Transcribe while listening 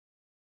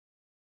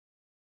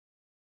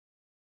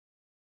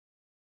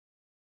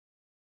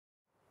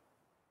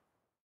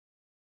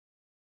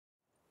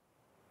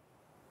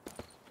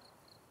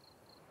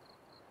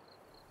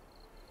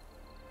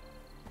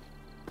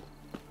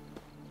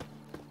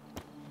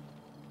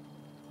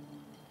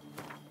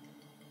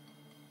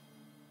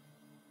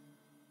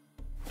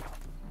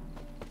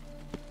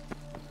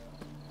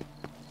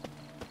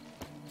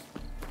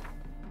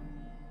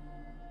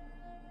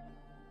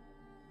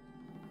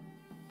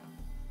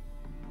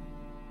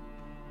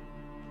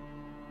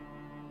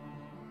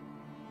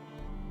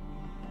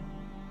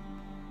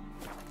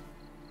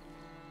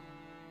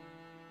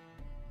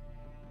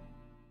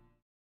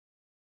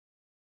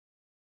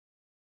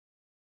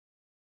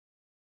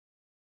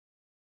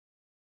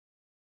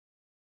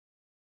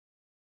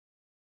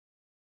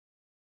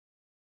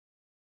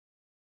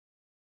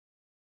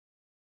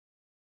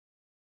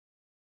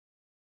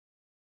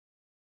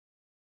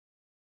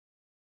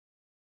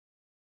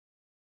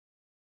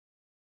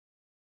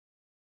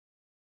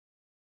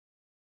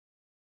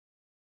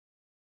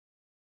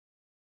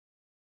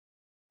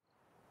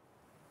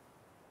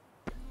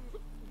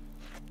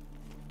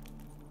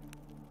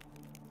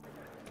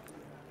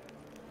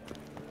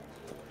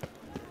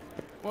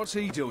What's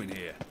he doing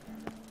here?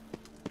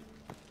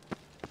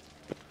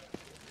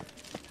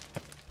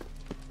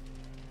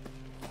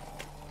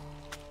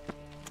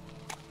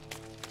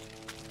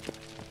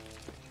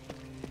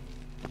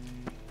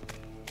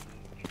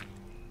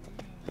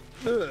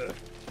 Ugh.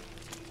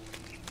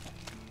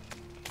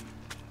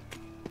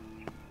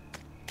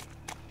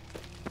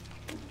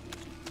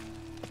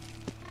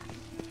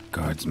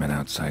 Guardsmen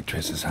outside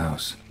Triss's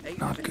house.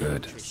 Not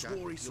good.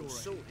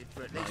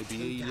 Maybe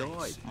he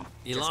lied.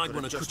 He lied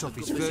when I cut off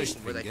his first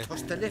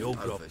finger. Your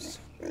grub.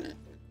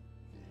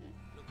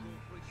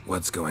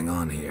 What's going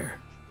on here?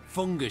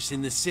 Fungus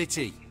in the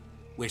city.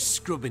 We're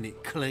scrubbing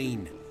it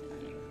clean.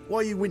 Why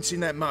are you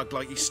wincing that mug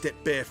like you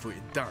stepped barefoot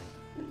and done?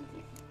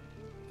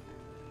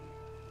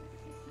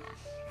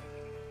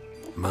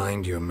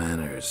 Mind your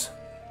manners.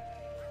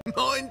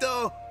 Mind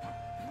her?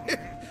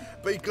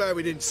 Be glad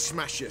we didn't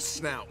smash your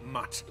snout,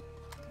 mutt.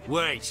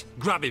 Wait,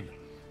 grab him.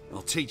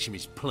 I'll teach him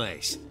his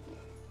place.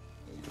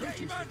 Drop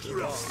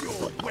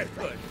your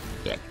weapon!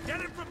 Get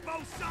him from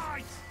both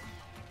sides!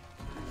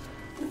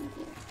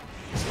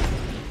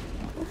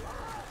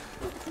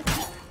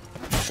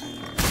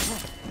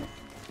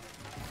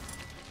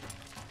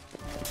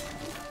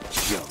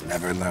 You'll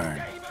never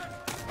learn.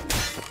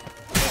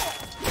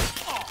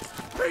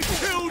 He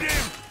killed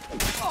him!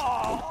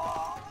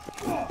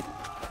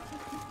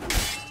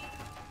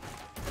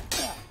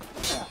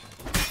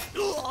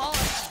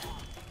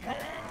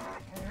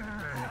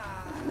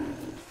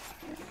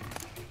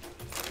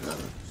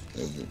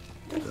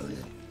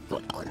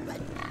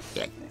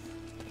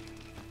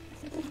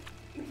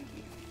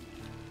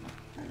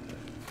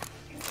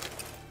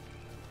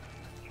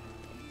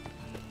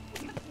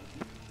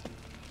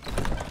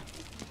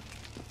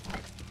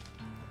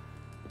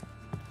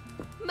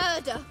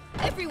 Murder!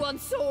 Everyone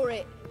saw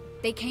it!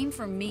 They came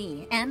for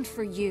me, and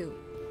for you.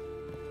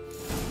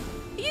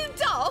 Are you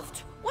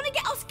daft? Want to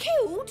get us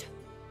killed?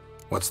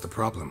 What's the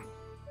problem?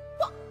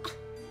 What?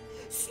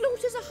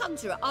 Slaughters a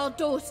hunter at our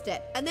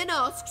doorstep, and then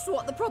asks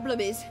what the problem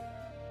is.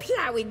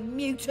 Ploughing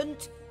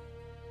mutant!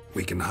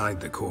 We can hide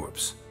the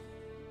corpse.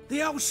 The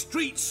whole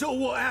street saw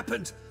what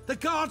happened! The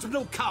guardsmen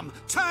will come!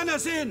 Turn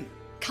us in!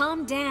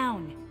 Calm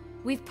down.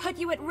 We've put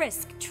you at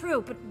risk,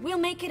 true, but we'll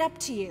make it up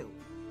to you.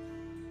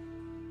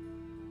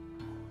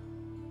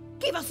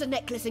 Give us a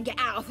necklace and get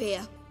out of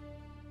here!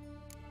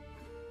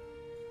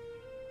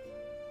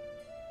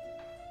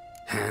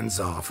 Hands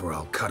off or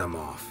I'll cut them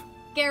off.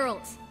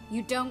 Geralt,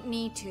 you don't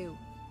need to.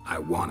 I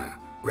wanna.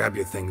 Grab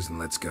your things and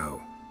let's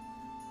go.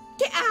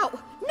 Get out!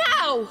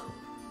 Now!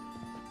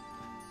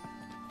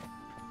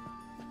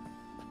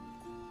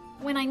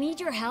 When I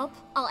need your help,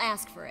 I'll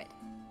ask for it.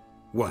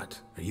 What?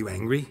 Are you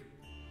angry?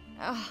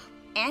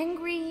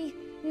 Angry?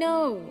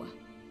 No.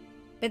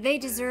 But they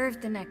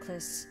deserved the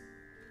necklace.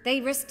 They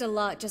risked a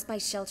lot just by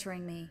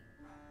sheltering me.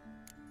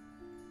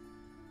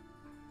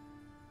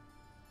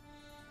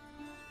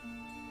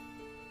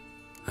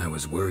 I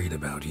was worried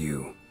about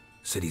you.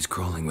 City's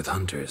crawling with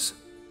hunters.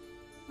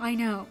 I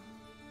know.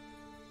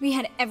 We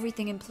had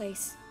everything in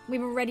place. We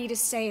were ready to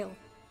sail.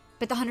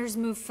 But the hunters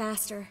moved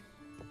faster.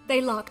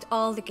 They locked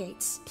all the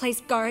gates,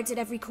 placed guards at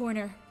every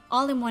corner,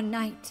 all in one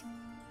night.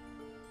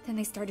 Then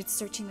they started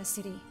searching the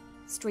city,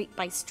 street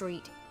by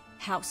street,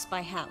 house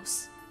by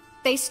house.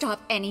 They stop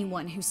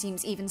anyone who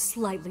seems even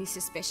slightly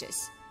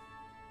suspicious.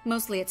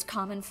 Mostly it's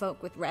common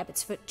folk with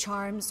rabbit's foot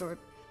charms or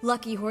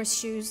lucky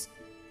horseshoes.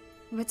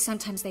 But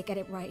sometimes they get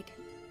it right.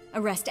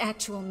 Arrest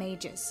actual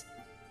mages.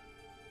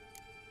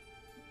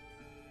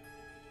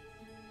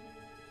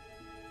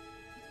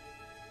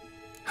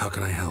 How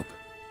can I help?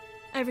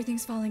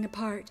 Everything's falling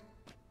apart.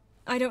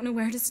 I don't know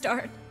where to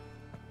start.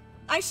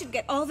 I should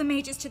get all the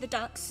mages to the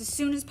docks as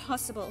soon as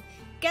possible.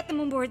 Get them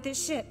on board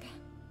this ship.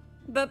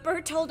 But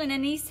Bertold and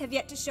Anise have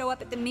yet to show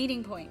up at the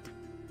meeting point.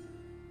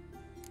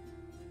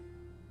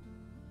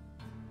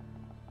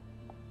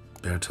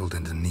 Bertold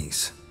and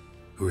Anise.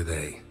 Who are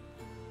they?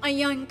 A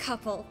young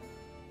couple.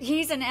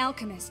 He's an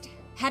alchemist.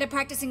 Had a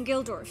practice in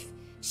Gildorf.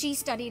 She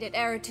studied at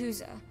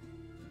Aretuza.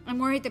 I'm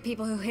worried the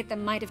people who hit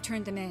them might have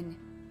turned them in.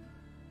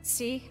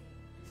 See?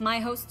 My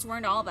hosts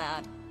weren't all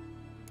bad.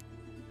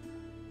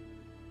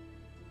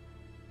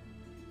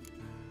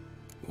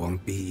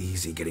 Won't be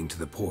easy getting to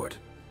the port.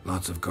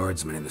 Lots of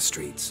guardsmen in the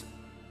streets.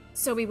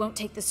 So we won't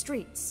take the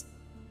streets.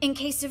 In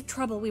case of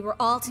trouble, we were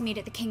all to meet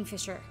at the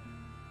Kingfisher.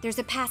 There's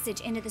a passage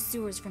into the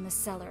sewers from the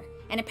cellar,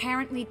 and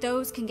apparently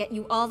those can get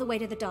you all the way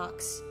to the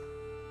docks.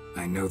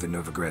 I know the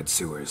Novigrad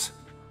sewers.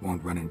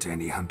 Won't run into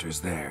any hunters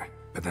there,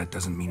 but that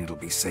doesn't mean it'll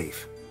be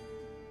safe.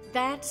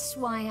 That's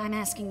why I'm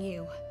asking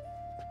you.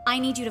 I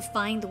need you to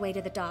find the way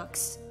to the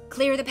docks,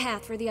 clear the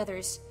path for the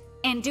others,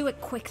 and do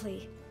it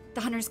quickly.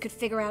 The hunters could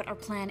figure out our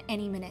plan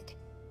any minute.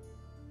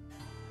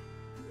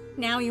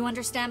 Now you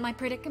understand my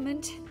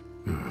predicament?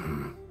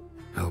 Mm-hmm.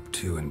 Help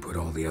two and put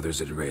all the others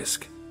at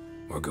risk.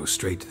 Or go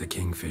straight to the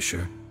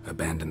Kingfisher,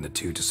 abandon the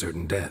two to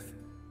certain death.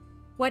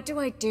 What do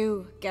I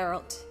do,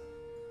 Geralt?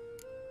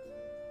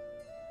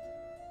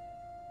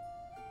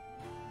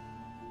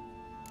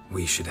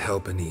 We should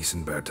help Anise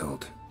and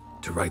Bertold.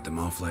 To write them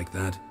off like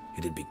that,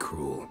 it'd be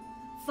cruel.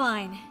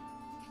 Fine.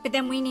 But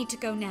then we need to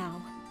go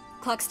now.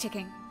 Clock's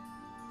ticking.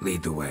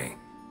 Lead the way.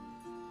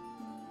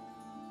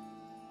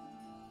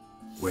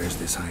 Where's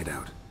this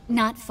hideout?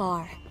 Not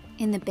far.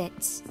 In the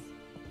bits.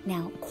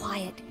 Now,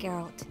 quiet,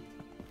 Geralt.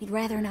 We'd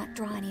rather not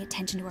draw any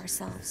attention to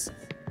ourselves.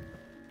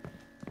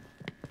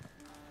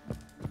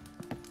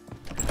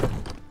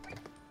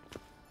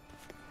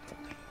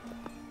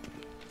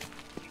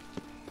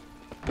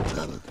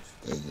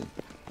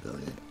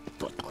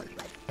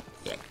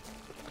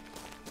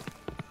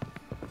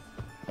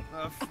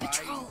 A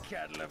patrol!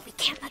 We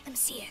can't let them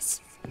see us.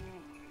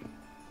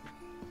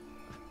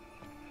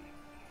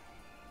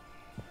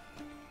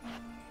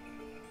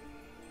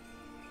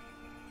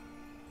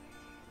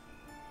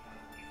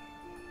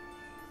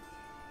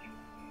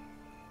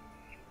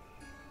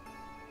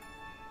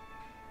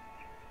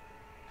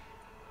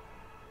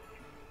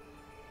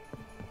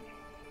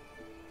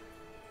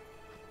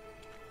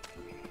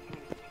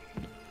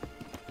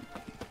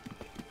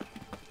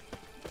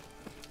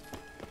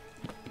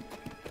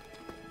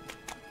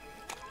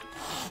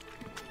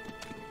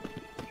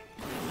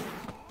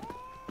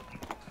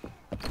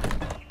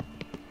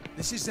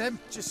 This is them,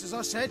 just as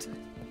I said.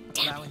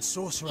 Allowing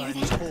sorcerer Here and they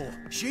his are.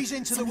 whore. She's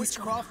into the Something's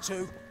going witchcraft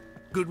too.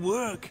 Good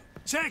work.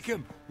 Take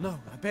him. No,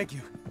 I beg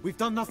you. We've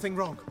done nothing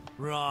wrong.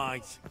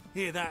 Right.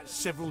 Hear that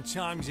several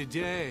times a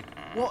day.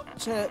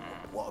 What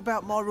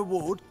about my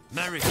reward?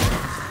 Merry.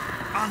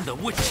 And the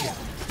Witcher.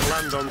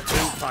 Land on 2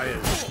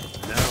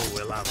 fires. Now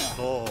we'll have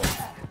 4.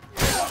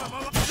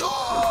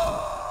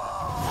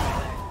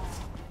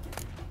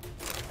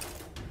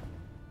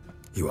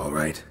 You all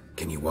right?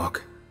 Can you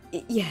walk?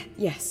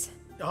 Yes.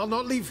 I'll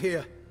not leave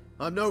here.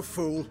 I'm no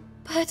fool.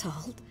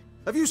 Bertold?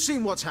 Have you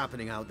seen what's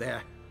happening out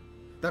there?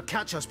 They'll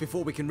catch us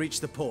before we can reach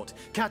the port.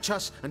 Catch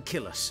us and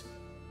kill us.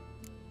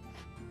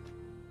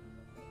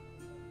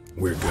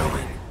 We're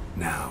going.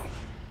 Now.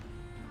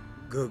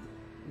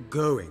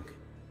 Going?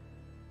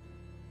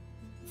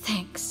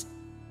 Thanks.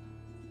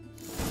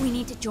 We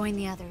need to join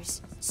the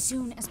others,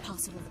 soon as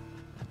possible.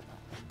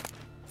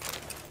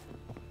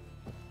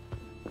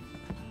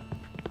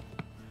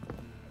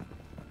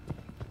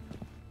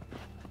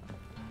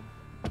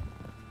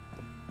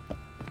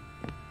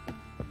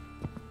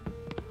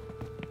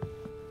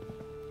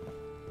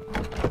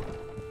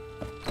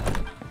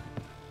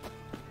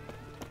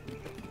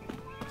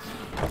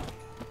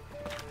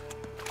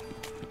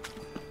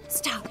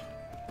 Stop.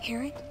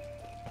 Hear it?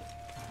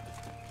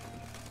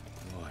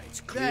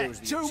 There,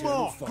 2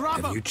 more! Grab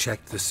Have them! you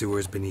checked the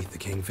sewers beneath the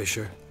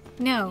Kingfisher?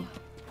 No.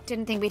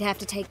 Didn't think we'd have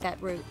to take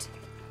that route.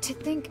 To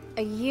think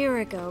a year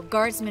ago,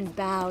 guardsmen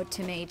bowed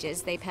to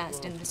mages they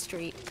passed in the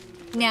street.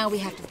 Now we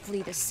have to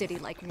flee the city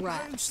like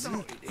rats.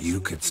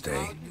 You could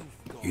stay.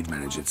 You'd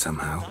manage it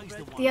somehow.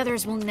 The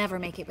others will never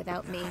make it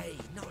without me.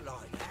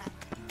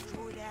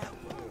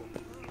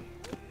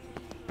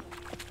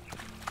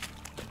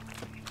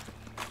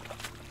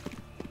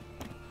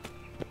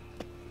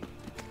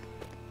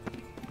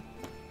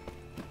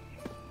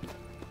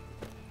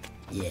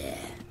 Yeah,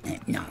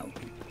 no.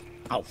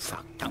 Oh,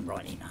 fuck, don't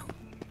really know.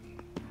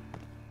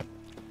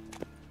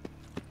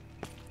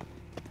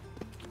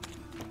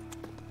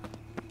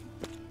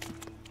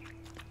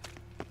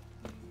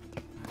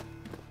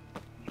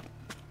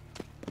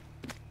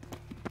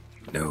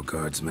 No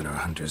guardsmen or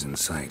hunters in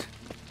sight.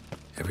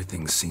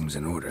 Everything seems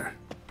in order.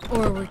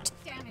 Or we're...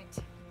 Damn it!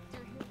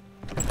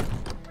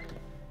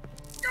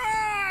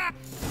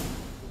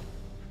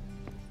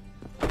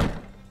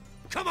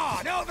 Come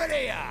on, over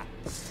here!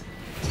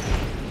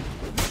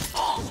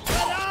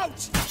 Get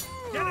out!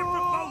 Get him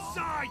from both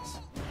sides!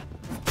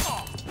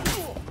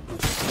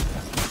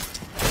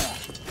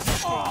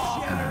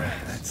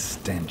 That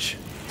stench.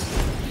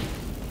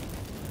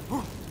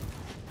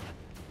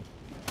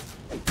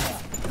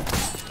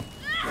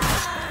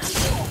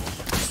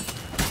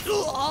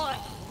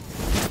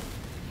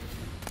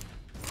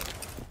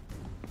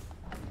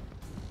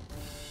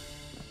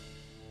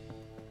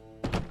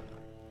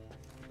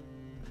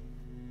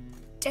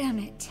 Damn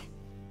it.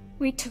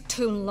 We took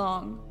too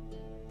long.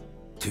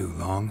 Too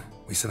long?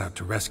 We set out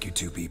to rescue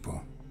 2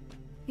 people.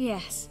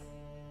 Yes.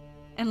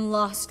 And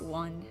lost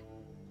one.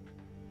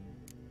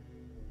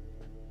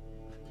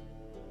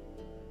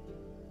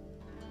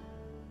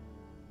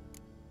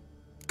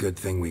 Good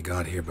thing we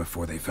got here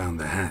before they found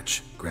the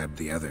hatch, grabbed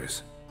the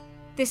others.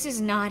 This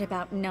is not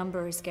about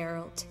numbers,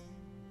 Geralt.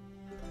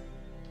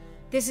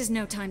 This is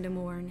no time to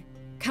mourn.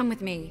 Come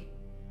with me.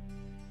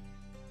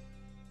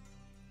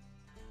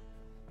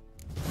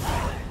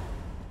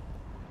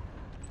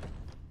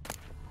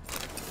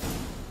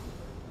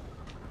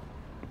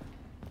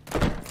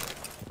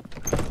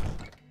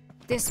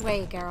 This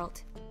way,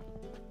 Geralt.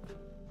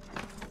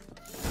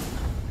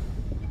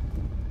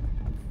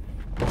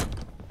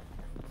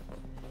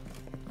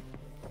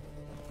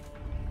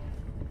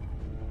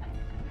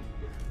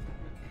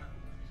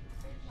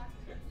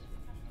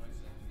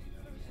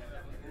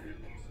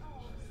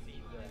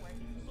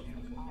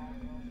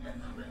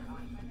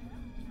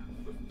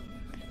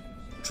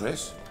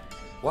 Triss,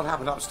 what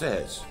happened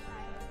upstairs?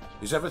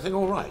 Is everything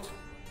all right?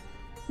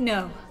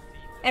 No.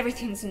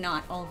 Everything's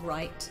not all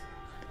right.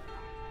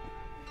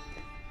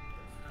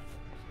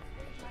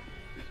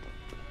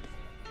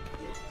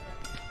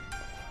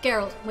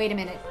 Geralt, wait a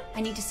minute.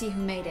 I need to see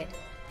who made it.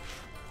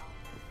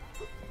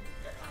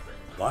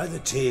 Why the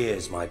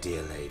tears, my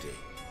dear lady?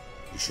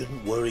 You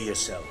shouldn't worry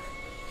yourself.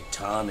 It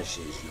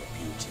tarnishes your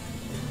beauty.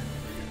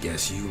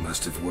 Guess you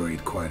must have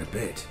worried quite a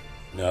bit.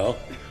 No,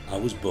 I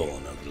was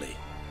born ugly.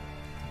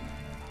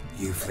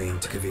 You fleeing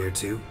to Kavir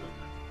too?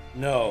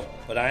 No,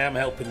 but I am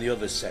helping the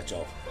others set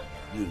off.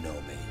 You know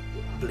me.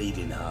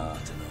 Bleeding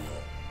heart and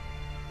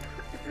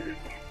all.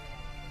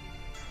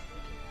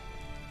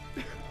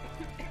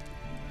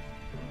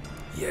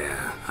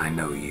 Yeah, I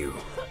know you.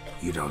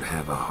 You don't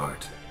have a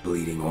heart,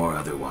 bleeding or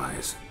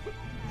otherwise.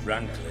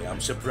 Frankly,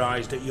 I'm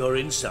surprised at your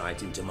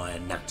insight into my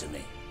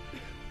anatomy.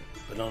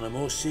 But on a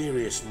more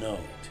serious note,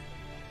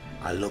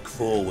 I look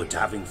forward to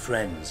having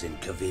friends in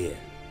Kavir,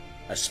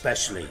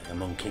 especially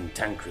among King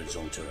Tancred's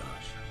entourage.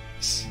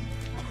 Shh!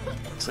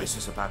 Triss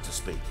is about to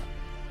speak.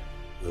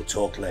 We'll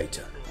talk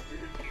later.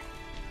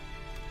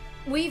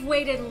 We've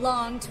waited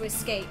long to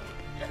escape.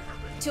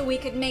 Till we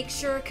could make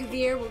sure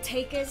Kavir will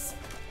take us.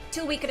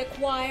 Till we could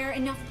acquire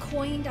enough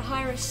coin to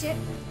hire a ship.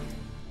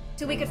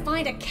 Till we could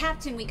find a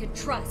captain we could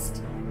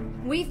trust.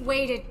 We've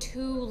waited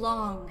too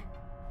long.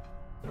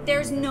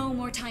 There's no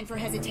more time for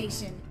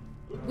hesitation.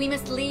 We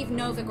must leave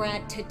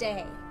Novigrad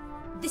today.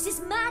 This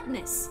is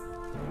madness!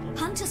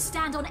 Hunters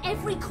stand on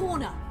every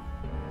corner.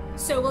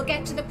 So we'll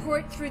get to the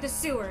port through the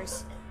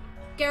sewers.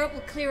 Geralt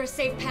will clear a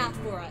safe path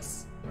for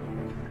us.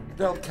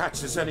 They'll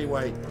catch us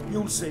anyway.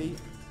 You'll see.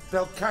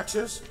 They'll catch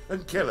us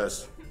and kill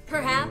us.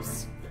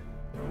 Perhaps.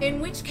 In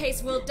which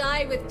case we'll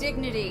die with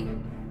dignity.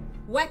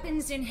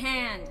 Weapons in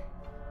hand.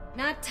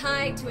 Not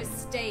tied to a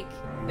stake,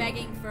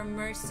 begging for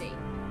mercy.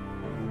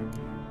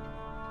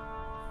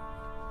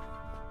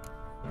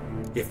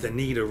 If the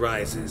need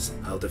arises,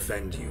 I'll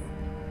defend you.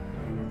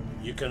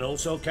 You can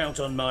also count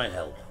on my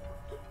help.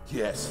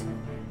 Yes.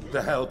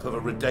 The help of a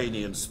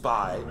Redanian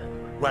spy.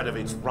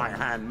 Radovic's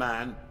right-hand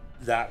man.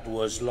 That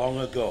was long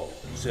ago,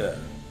 sir.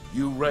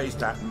 You raised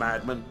that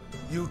madman.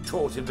 You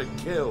taught him to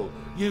kill.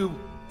 You...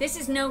 This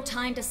is no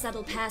time to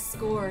settle past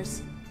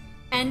scores.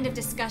 End of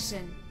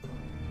discussion.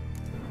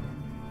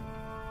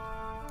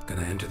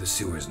 Gonna enter the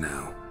sewers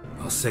now.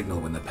 I'll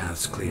signal when the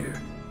path's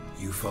clear.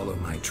 You follow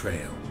my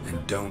trail,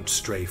 and don't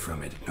stray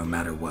from it, no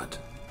matter what.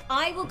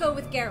 I will go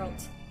with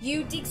Geralt.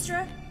 You,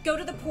 Dijkstra, go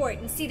to the port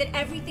and see that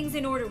everything's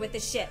in order with the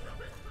ship.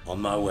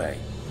 On my way.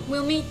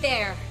 We'll meet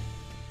there.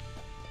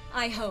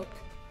 I hope.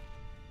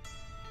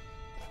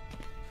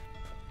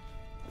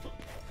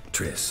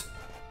 Triss,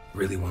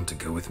 really want to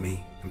go with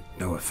me?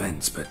 No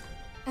offense, but...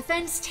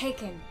 Offense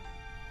taken.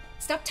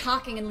 Stop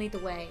talking and lead the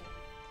way.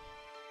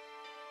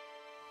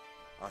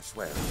 I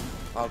swear,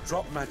 I'll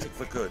drop magic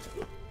for good.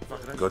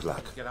 Good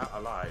luck. Get out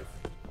alive.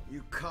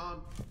 You can't...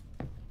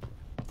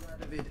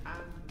 Radovid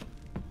and...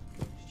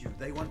 you.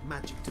 They want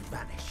magic to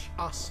vanish.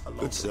 Us alone.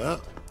 Good, sir.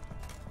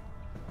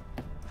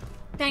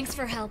 Thanks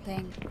for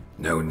helping.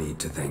 No need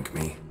to thank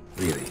me.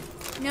 Really.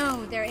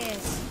 No, there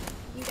is.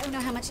 You don't know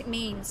how much it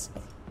means.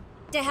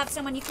 To have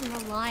someone you can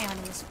rely on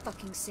in this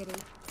fucking city.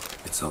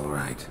 It's all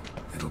right.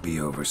 It'll be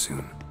over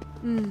soon.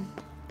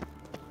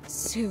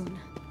 Soon.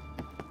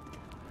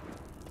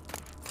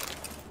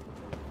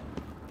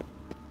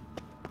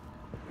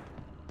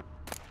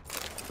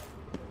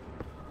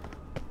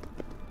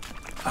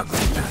 Ugly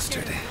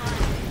bastard.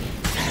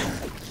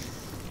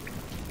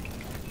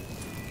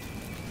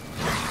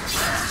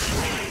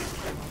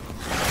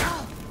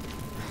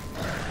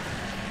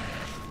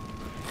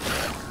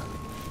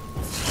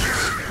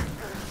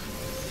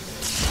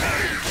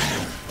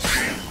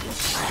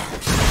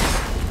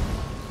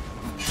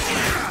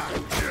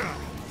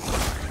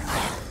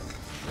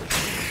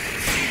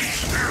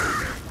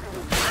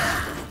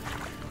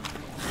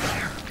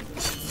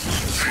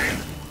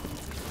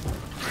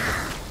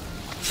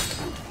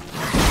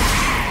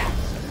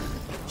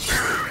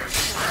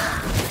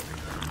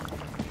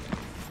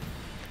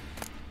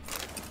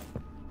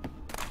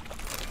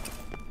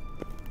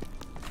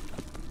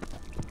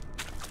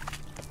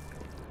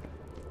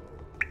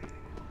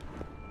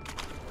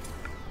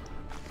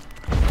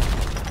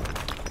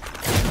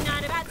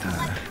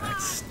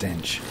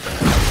 Stench.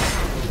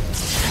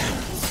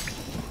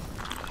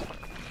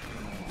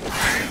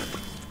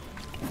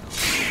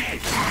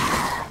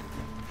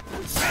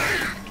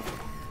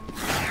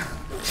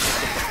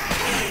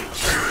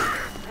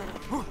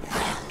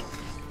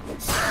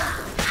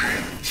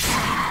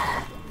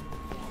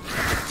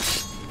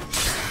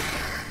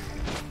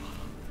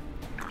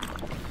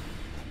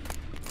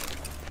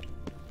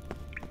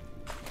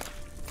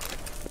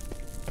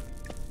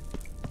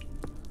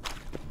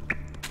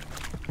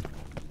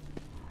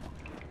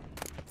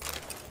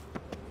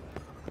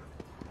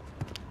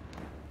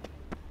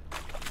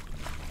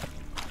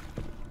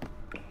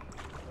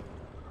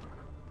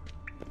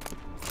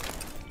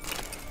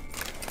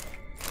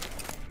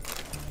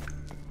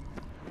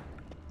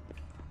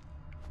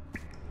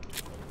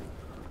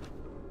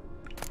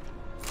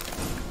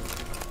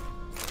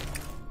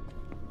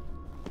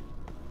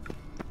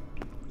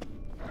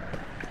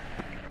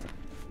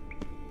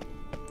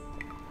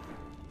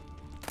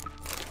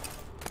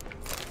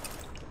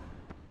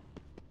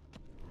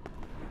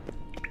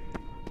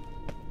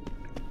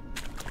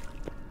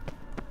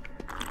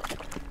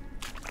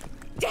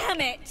 Damn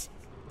it!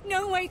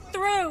 No way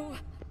through!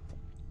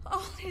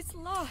 All is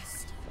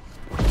lost.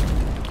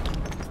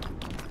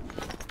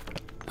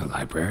 A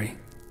library?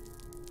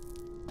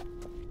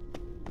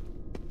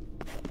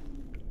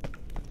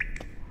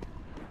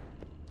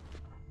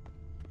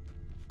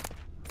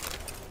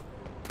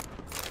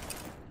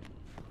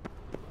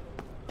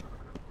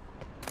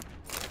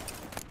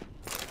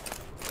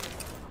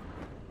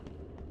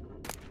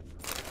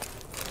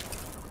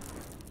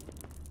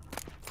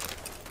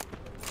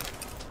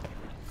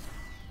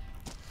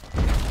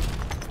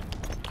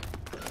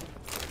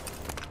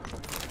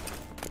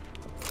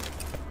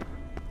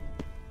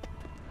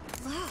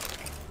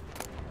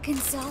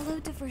 Gonzalo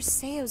de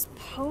Verseo's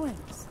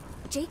poems.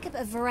 Jacob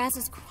of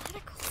Varaz's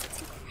chronicles.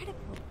 It's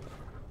incredible.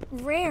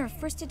 Rare,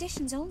 first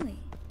editions only.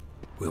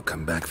 We'll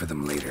come back for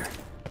them later.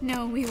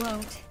 No, we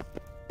won't.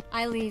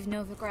 I leave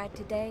Novigrad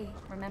today,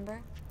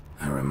 remember?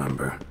 I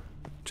remember.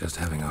 Just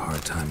having a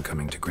hard time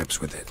coming to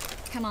grips with it.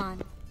 Come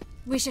on.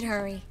 We should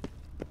hurry.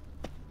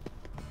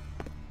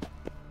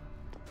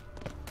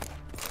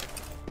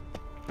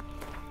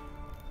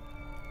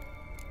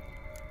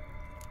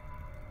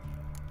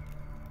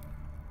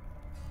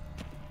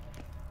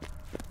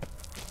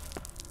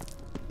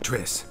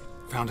 Triss,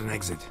 found an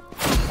exit.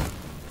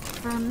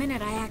 For a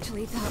minute, I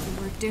actually thought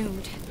we were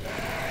doomed.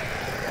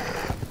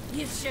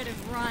 You should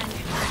have run.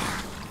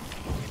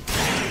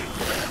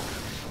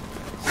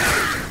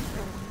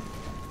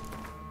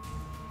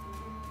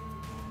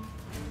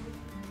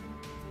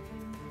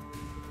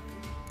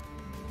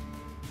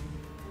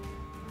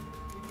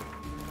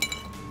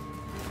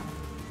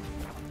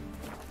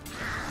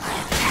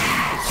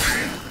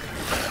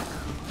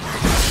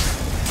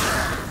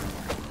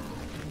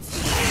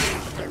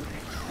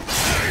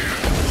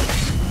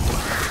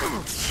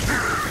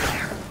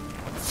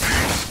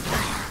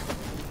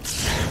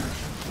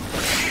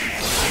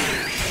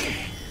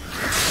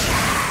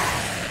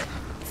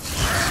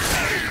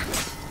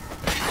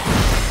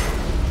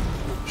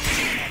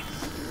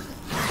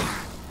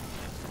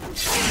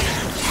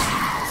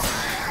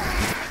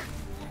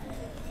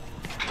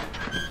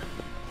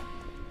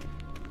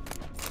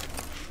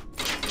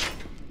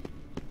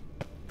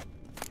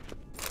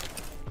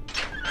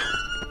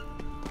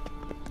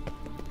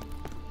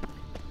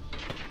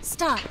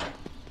 Stop.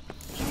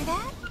 Hear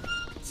that?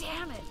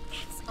 Damn it,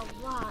 that's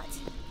a lot.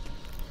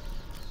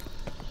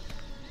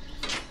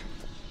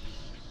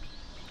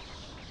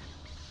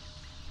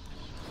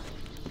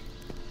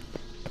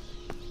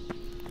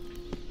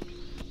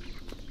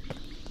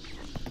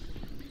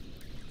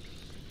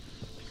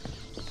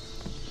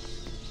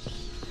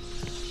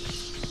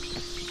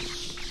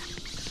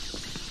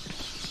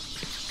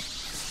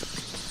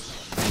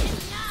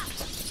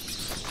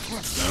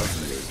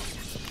 Lovely.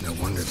 No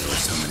wonder there were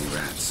so many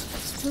rats.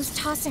 Who's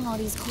tossing all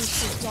these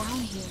corpses down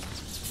here?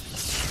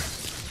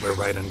 We're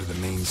right under the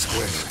main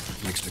square,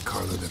 next to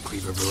Carlo the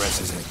Cleaver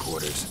Vares's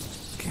headquarters.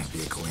 Can't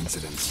be a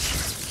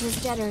coincidence. His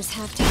debtors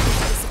have to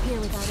disappear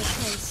without a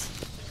trace.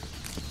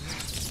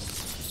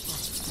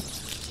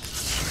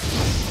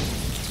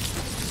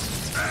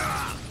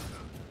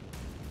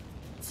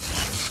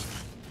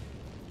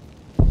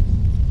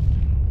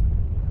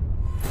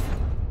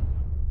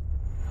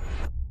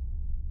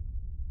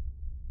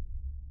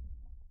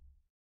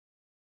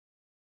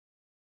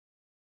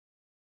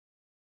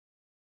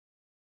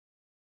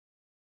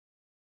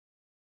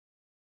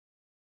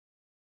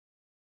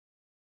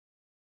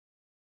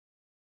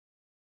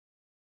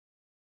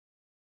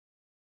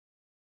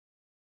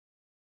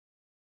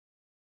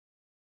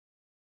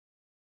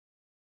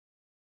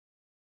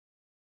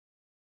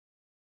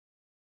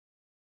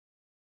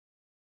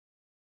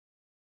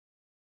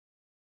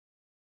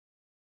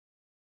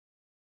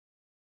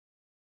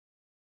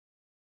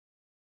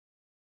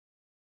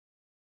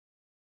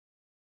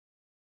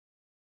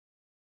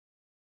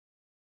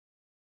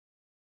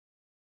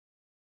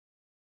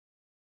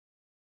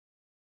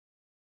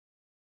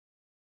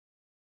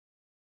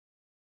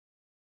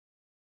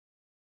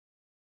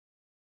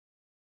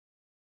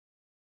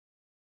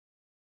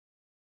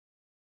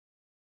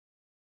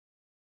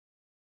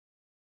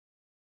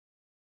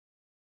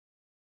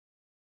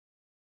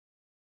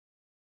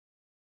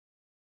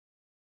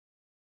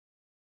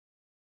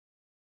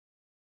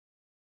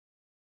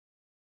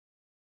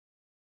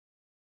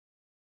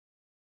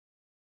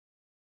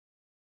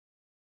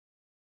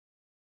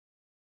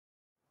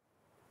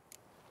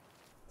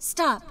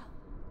 Stop.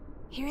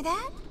 Hear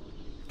that?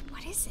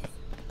 What is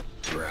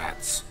it?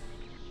 Rats.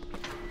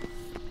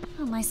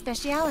 Oh, my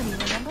speciality,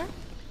 remember?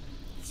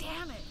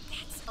 Damn it,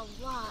 that's a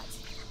lot.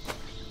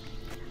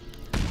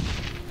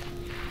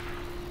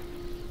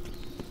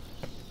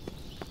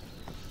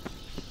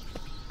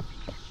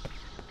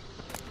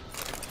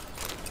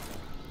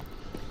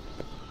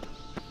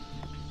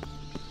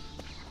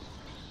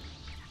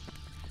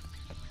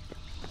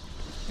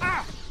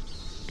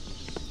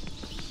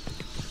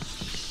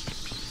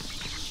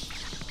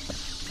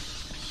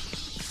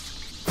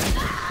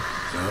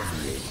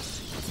 Lovely.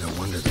 No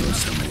wonder there were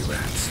so many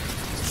rats.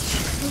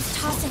 Who's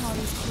tossing all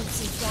these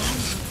corpses down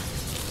here?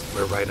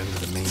 We're right under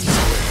the main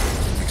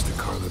square, next to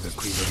Carlo the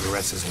Cleaver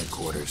Varesa's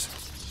headquarters.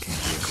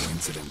 Can't be a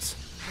coincidence.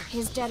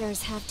 His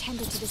debtors have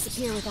tended to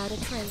disappear without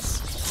a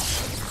trace.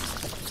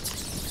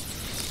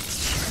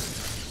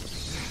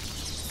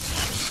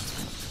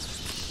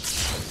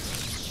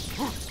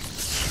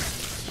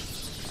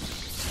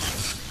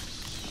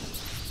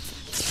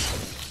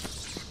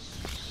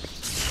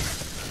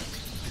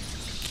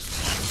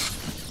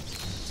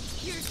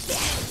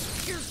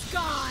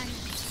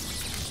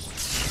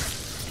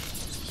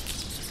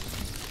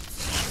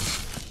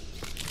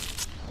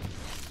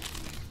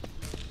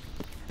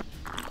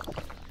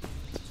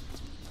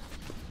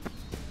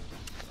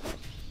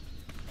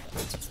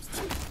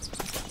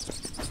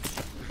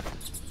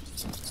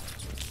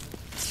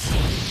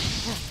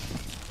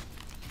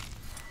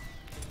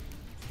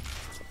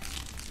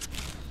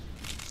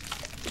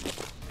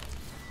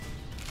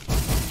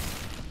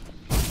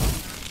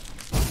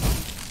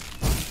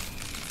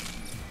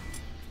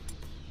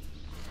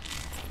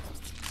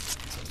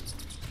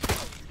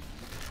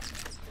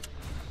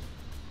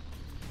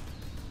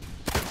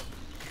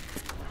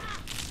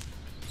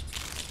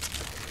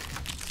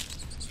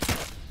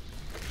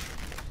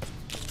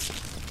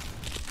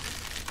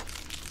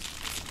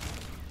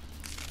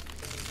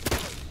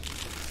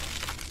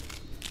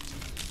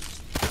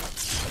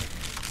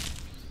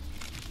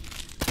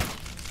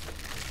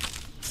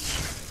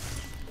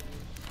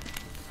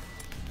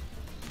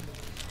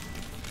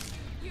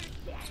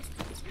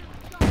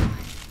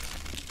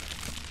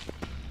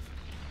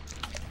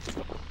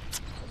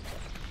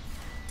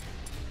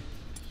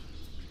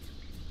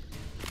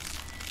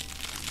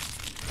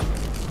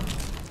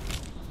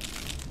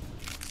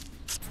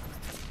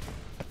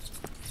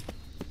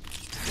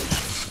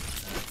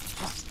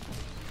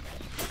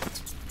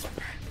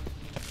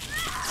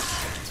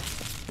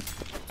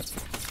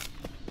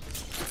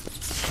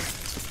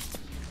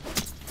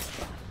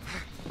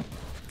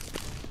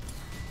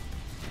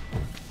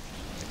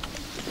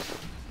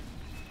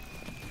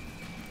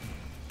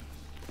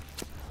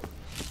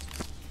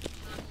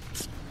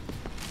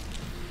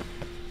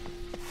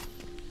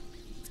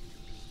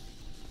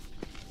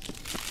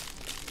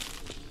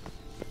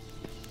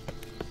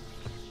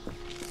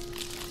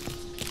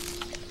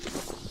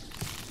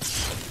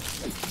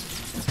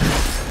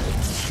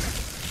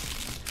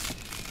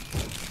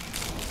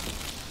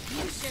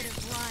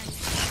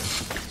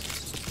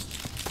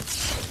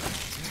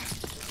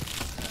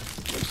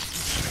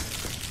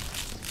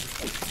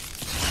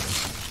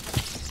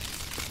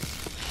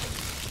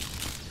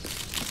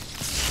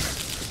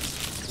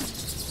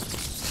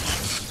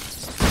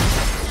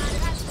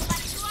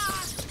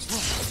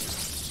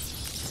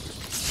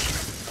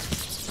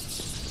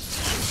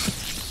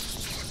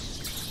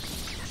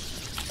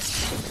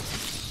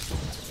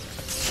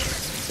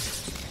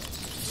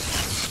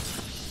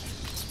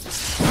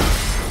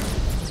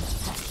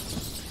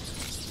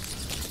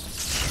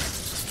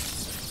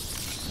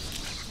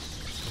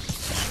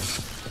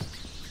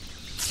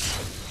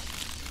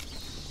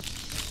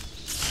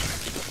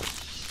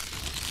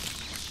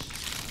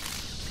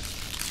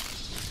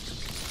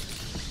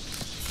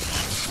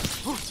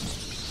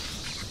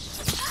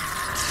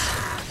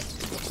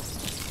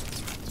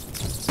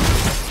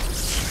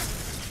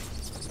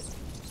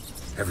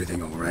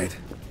 Everything all right?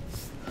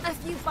 A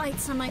few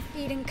bites on my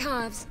feet and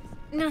calves.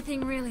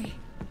 Nothing really.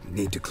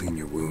 Need to clean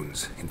your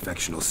wounds.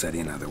 Infection will set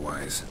in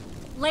otherwise.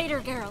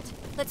 Later, Geralt.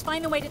 Let's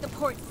find the way to the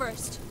port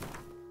first.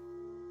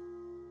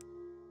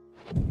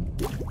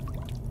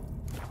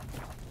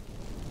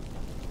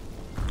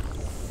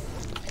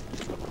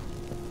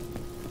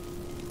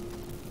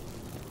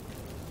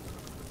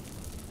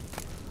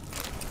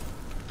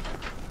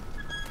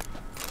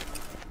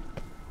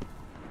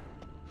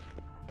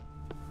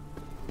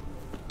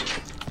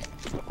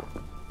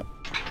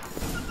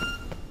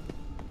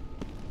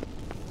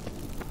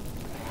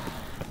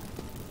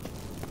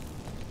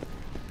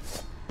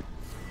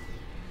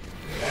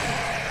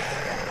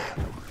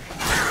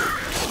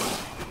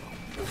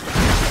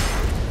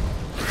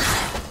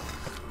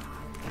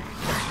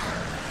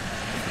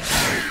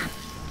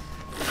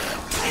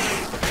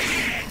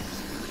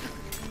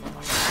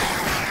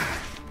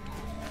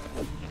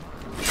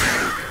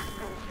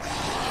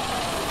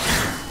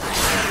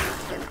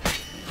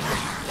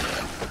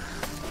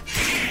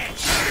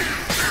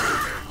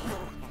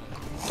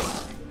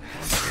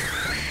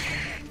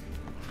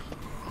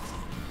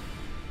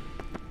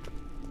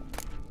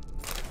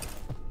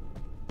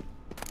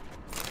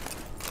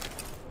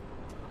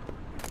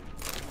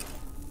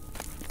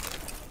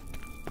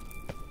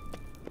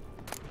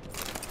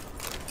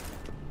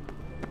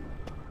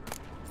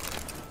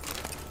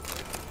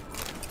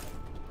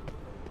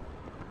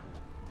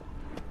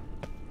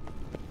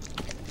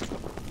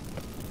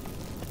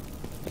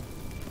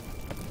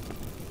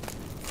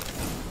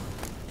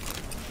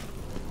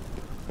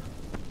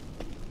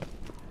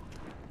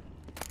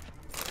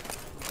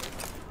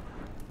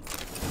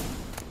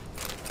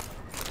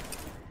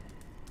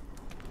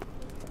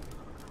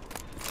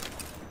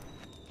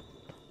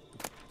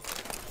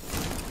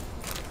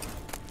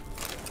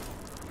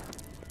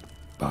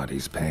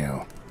 Body's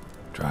pale.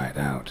 Dried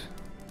out.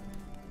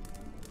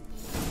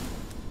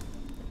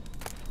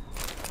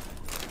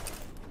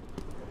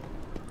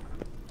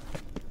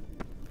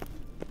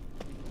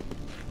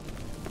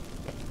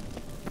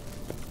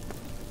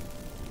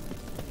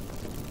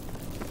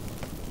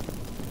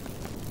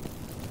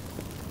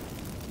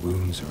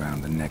 chains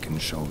around the neck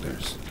and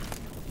shoulders.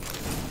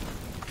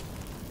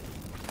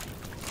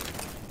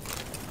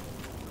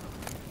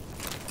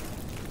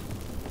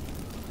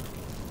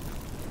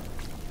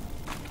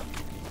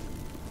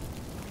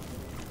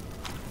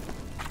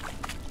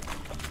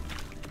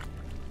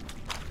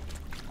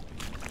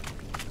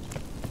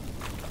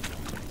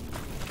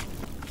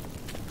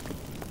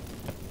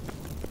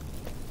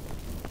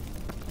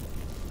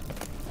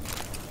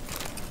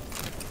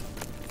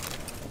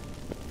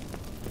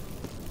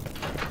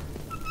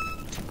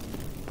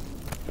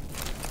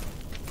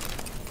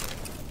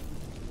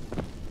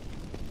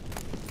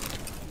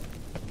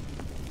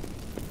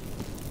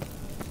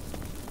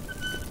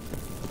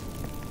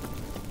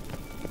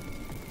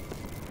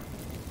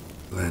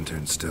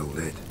 Lantern's still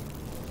lit.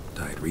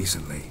 Died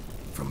recently,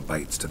 from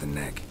bites to the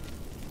neck.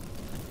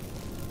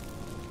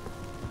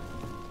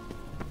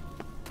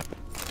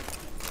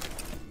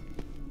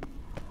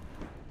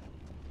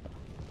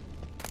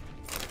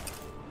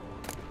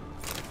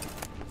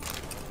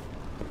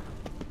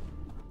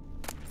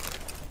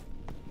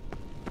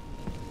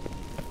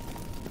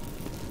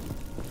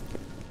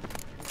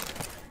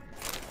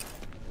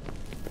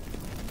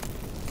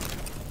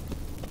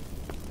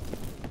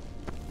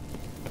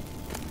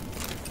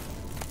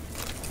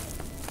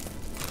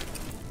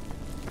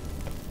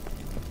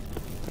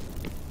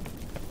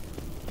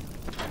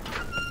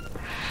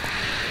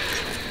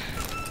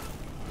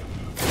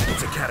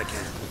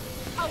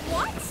 A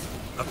what?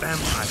 A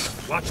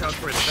vampire. Watch out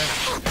for his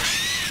venom.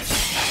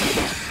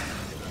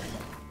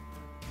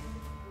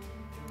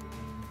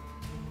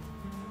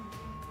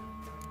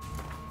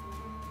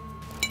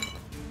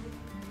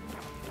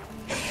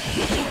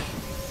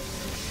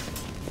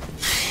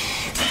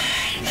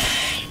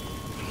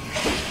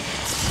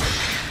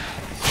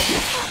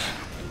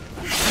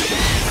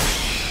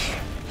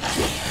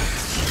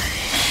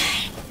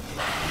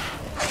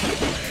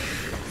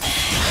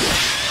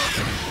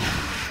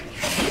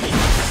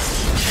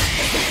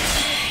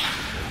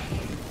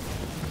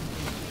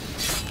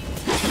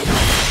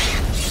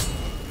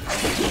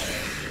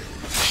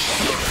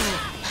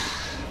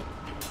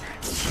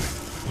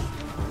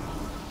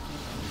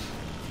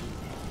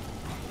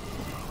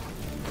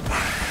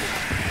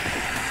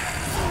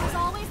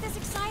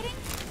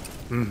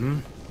 Mm-hmm.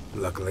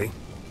 Luckily.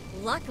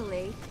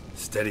 Luckily?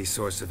 Steady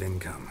source of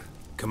income.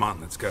 Come on,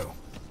 let's go.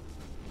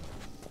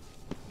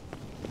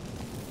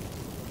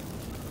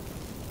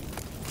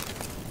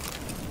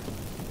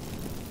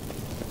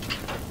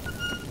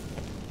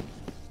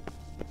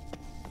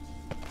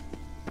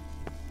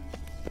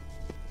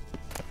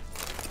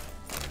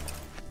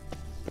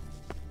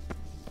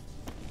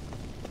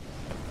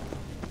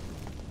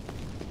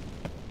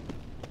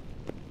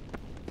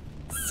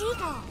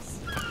 Seagulls!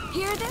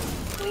 Hear them?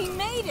 We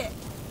made it!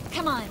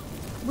 Come on,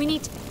 we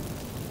need to...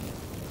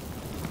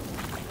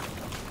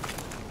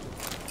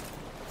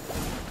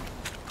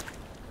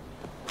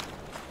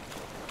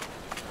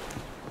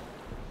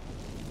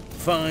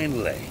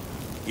 Finally.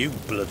 You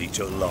bloody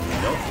took long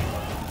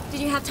enough. Did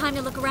you have time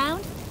to look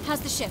around?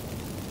 How's the ship?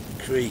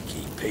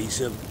 Creaky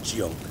piece of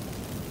junk.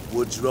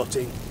 Wood's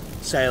rotting,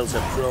 sails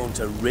are prone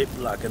to rip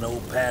like an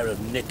old pair of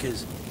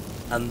knickers,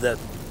 and the...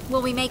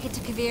 Will we make it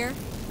to Kavir?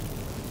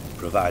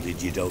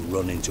 Provided you don't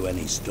run into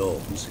any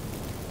storms.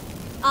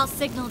 I'll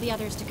signal the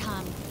others to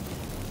come.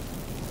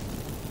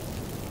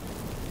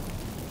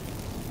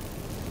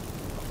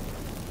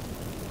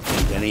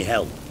 Need any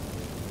help?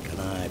 Can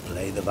I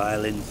play the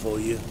violin for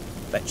you?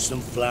 Fetch some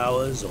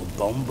flowers or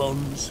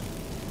bonbons?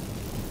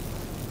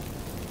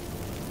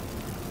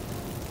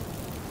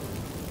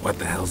 What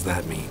the hell's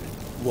that mean?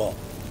 What?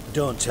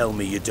 Don't tell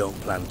me you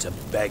don't plan to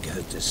beg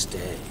her to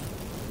stay.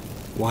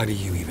 Why do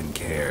you even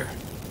care?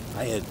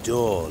 I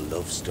adore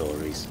love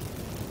stories.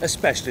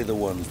 Especially the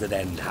ones that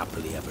end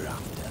happily ever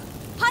after.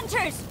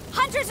 Hunters!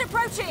 Hunters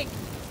approaching!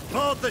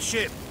 Board the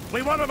ship!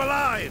 We want them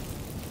alive!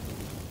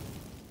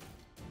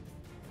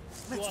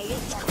 Do I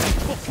look like a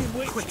fucking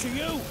witch to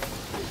you?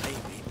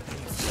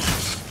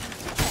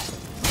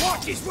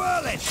 Watch his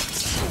whirling!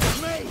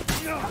 Me!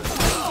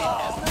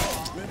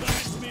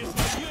 Reminds me of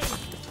you.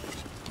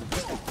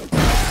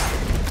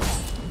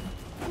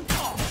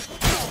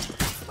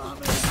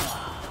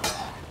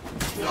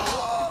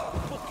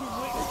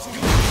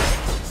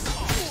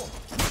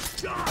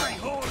 Die,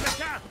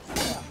 whore-licker!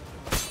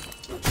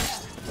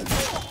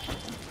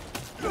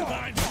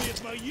 Reminds me of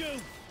my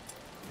youth.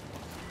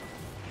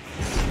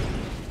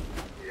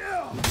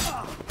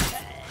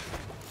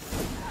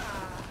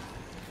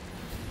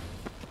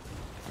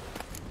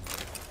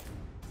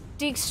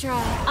 Dijkstra,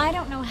 I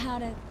don't know how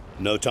to...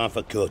 No time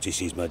for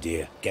courtesies, my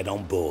dear. Get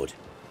on board.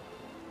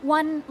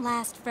 One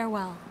last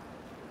farewell.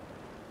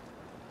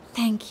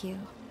 Thank you.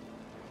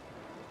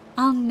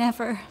 I'll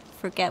never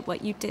forget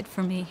what you did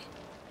for me.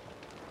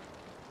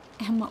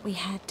 And what we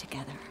had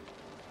together.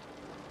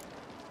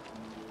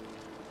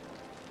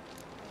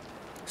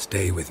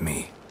 Stay with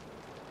me.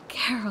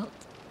 Geralt,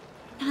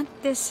 not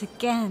this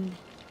again.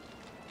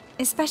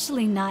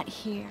 Especially not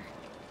here.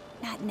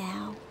 Not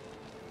now.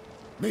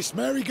 Miss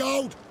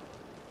Marigold,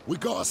 we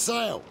got a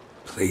sail.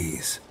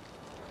 Please.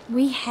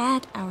 We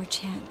had our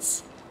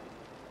chance.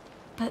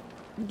 But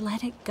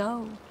let it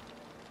go.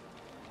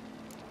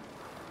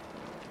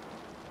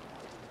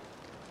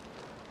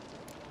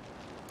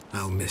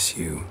 I'll miss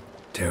you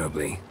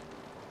terribly.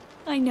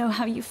 I know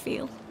how you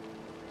feel.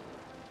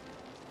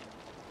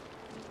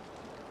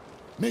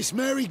 Miss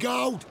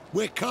Marigold,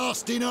 we're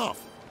casting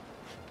off.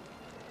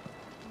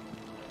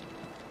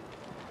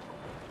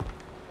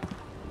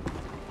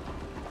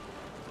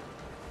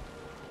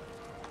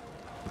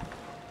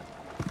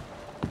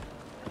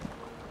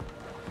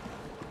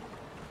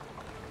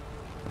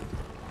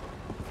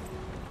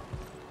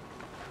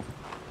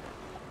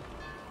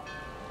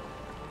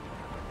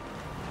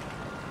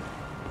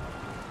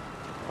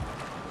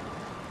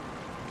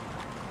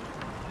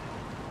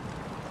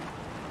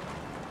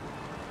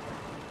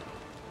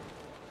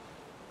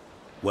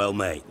 Well,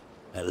 mate,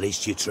 at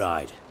least you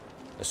tried.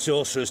 A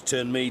sorceress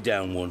turned me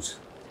down once.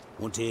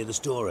 Want to hear the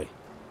story?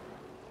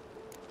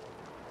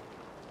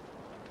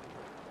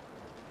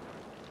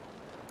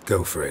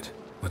 Go for it.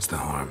 What's the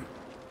harm?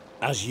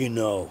 As you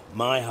know,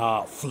 my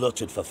heart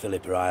fluttered for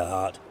Philippa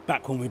Eilhart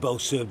back when we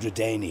both served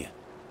Redania.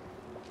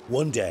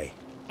 One day,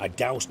 I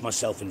doused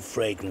myself in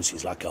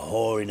fragrances like a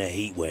whore in a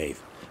heatwave.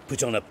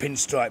 Put on a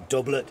pinstripe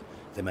doublet.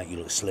 They make you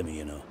look slimmer,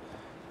 you know.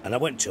 And I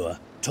went to her,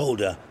 told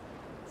her,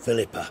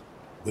 Philippa,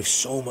 we've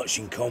so much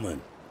in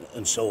common,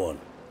 and so on.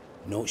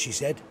 Know what she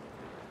said?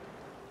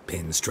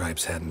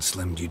 Pinstripes hadn't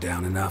slimmed you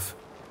down enough?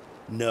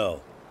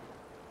 No.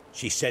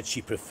 She said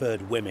she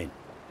preferred women.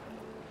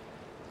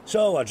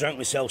 So I drank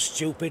myself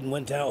stupid and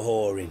went out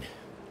whoring.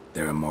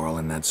 There a moral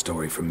in that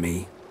story from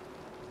me?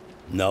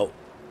 No.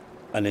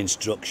 An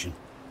instruction.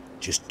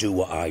 Just do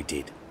what I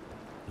did.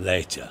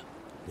 Later,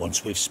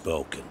 once we've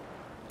spoken.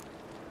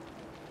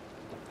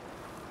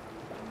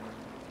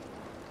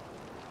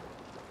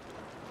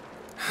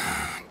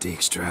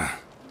 Dijkstra,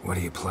 what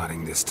are you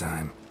plotting this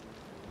time?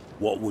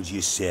 What would you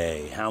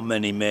say? How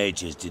many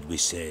mages did we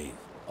save,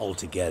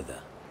 altogether?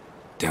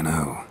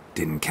 Dunno.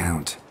 Didn't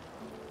count.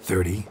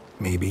 30,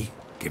 maybe?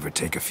 Give or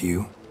take a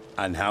few?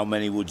 And how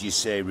many would you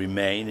say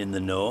remain in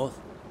the north?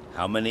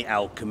 How many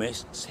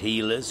alchemists,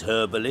 healers,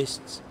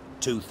 herbalists?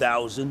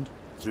 2,000?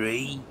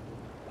 3?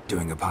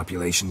 Doing a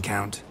population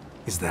count?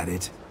 Is that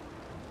it?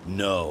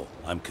 No,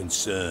 I'm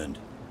concerned.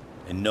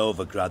 In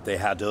Novigrad they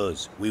had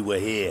us. We were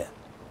here.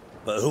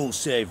 But who'll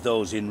save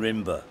those in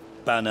Rimba?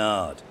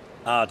 Banard,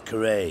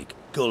 Ardcaraig,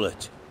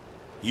 Gullet?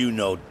 You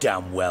know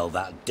damn well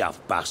that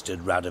daft bastard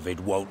Radovid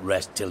won't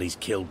rest till he's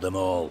killed them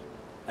all.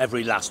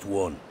 Every last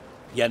one.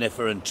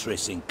 Yennefer and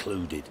Triss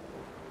included.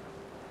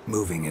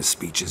 Moving as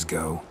speeches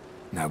go.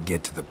 Now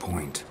get to the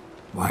point.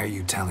 Why are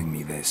you telling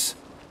me this?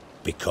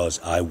 Because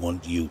I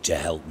want you to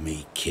help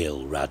me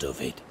kill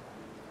Radovid.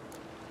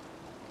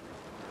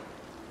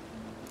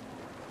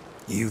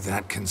 You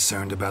that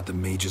concerned about the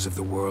mages of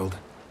the world?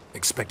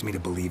 Expect me to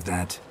believe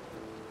that?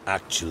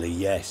 Actually,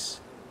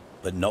 yes.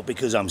 But not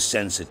because I'm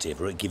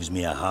sensitive or it gives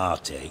me a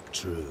heartache,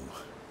 true.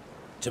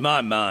 To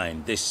my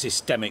mind, this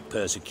systemic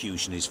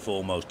persecution is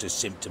foremost a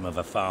symptom of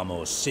a far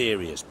more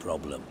serious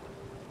problem.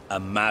 A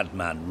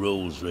madman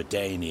rules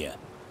Redania.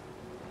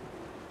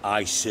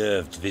 I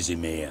served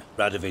Vizimir,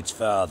 Radovid's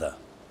father.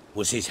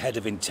 Was his head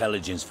of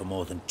intelligence for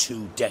more than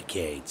 2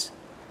 decades.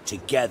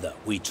 Together,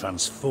 we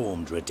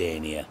transformed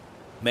Redania.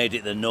 Made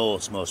it the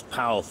North's most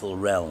powerful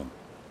realm.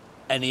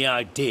 Any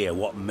idea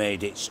what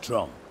made it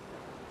strong?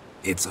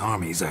 Its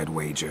armies, I'd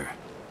wager.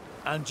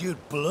 And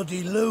you'd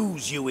bloody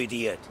lose, you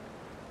idiot.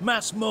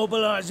 Mass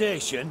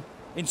mobilization?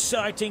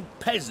 Inciting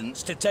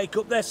peasants to take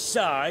up their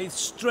scythes,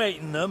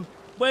 straighten them?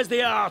 Where's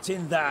the art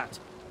in that?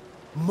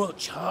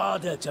 Much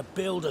harder to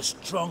build a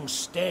strong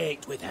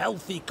state with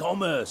healthy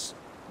commerce,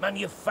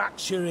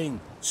 manufacturing,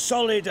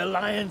 solid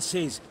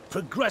alliances,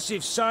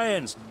 progressive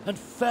science, and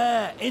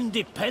fair,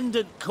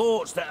 independent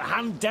courts that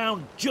hand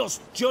down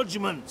just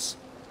judgments.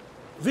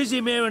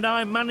 Vizimir and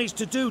I managed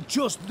to do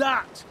just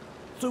that,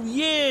 through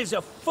years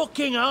of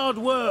fucking hard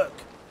work.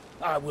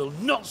 I will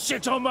not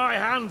sit on my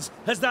hands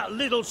as that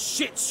little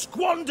shit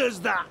squanders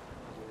that.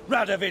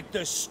 Radovid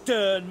the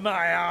stern,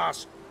 my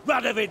arse.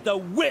 Radovid the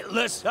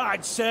witless,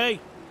 I'd say.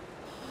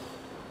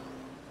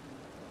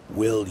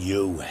 Will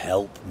you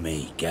help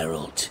me,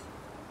 Geralt?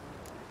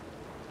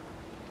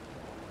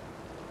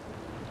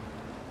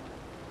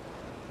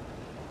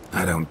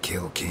 I don't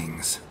kill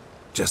kings.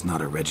 Just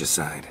not a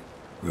regicide.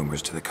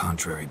 Rumors to the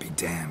contrary be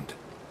damned.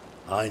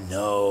 I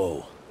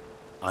know.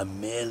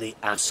 I'm merely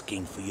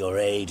asking for your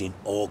aid in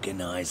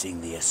organizing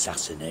the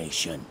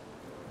assassination.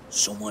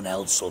 Someone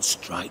else will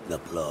strike the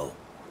blow.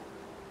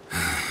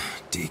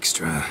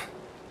 Dijkstra.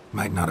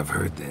 Might not have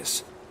heard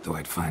this, though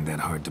I'd find that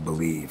hard to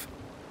believe.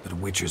 But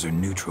Witchers are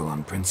neutral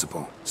on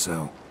principle,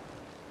 so...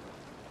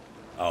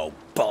 Oh,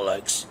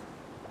 bollocks.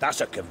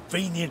 That's a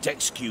convenient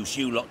excuse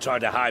you lot try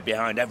to hide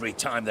behind every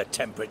time the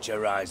temperature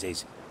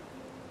rises.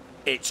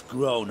 It's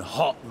grown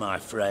hot, my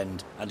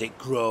friend, and it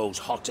grows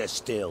hotter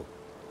still.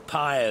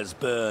 Pyres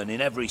burn in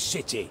every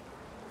city.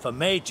 For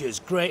mages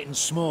great and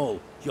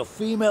small, your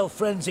female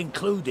friends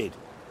included.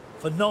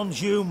 For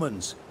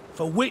non-humans,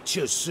 for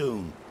witchers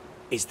soon.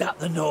 Is that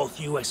the North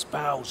you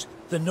espouse?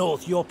 The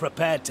North you're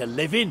prepared to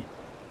live in?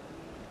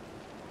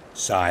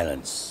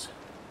 Silence.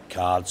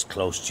 Cards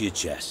close to your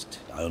chest,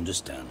 I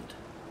understand.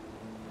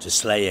 To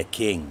slay a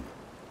king,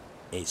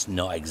 it's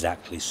not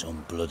exactly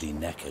some bloody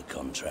necker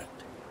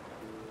contract.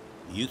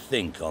 You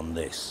think on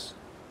this.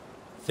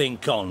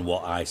 Think on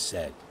what I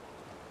said.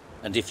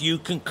 And if you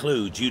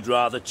conclude you'd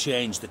rather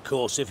change the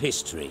course of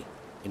history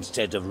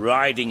instead of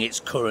riding its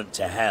current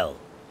to hell,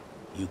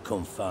 you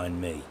come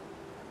find me.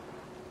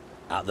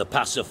 At the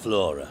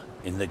Passiflora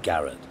in the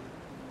garret.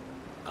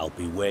 I'll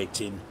be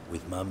waiting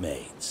with my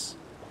mates.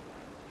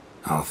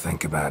 I'll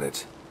think about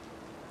it.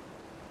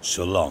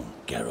 So long,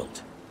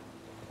 Geralt.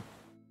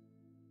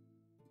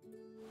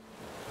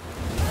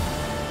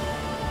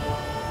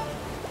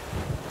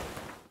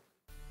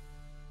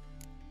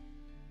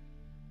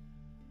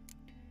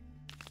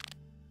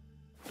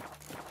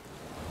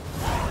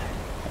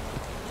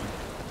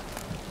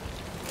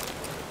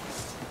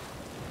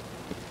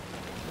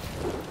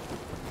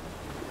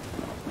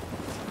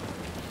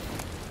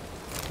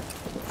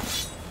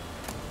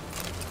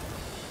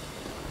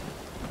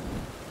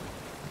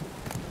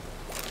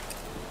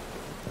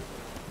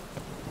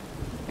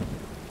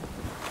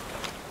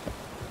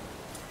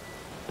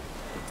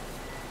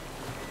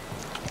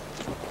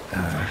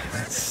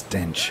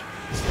 Stench.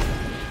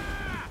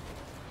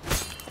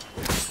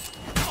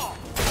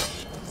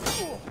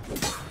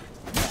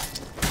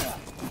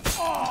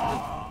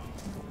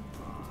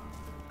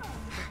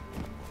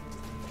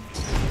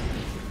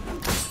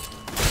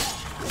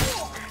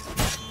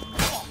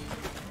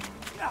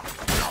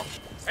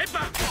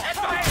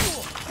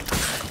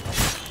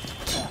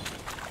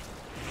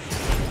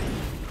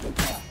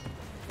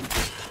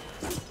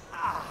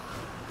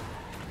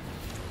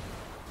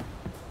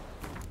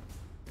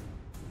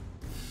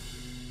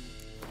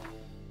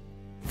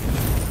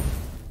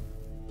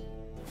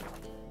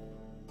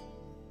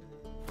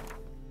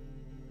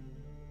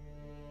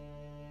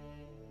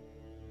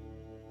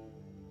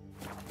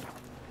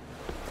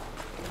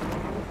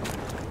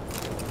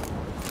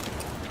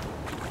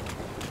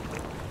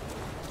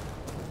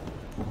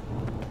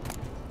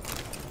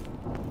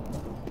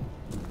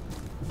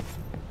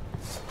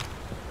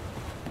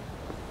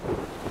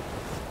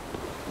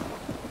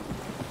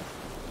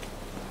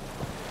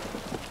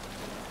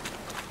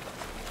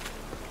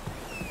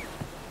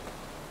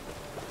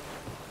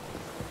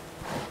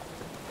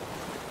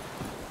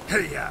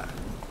 Hiya!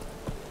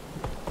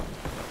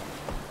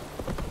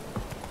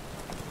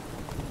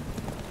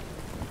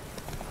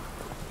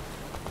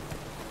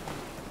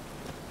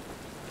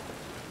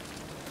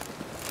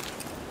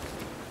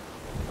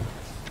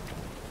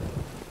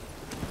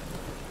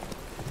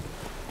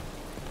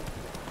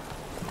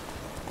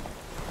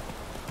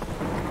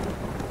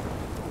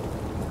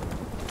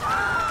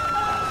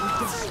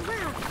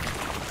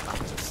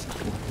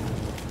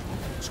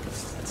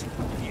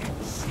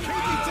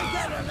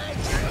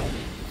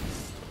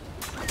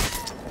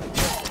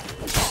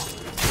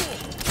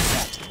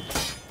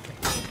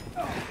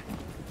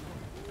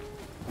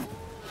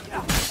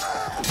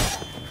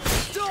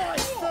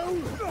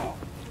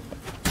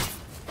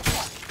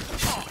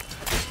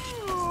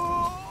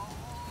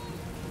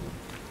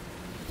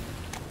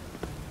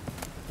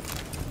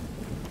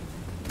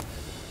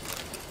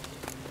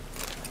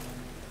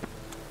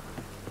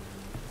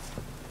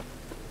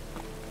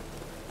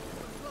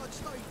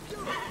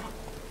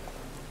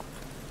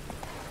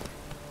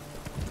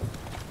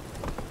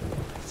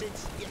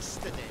 Since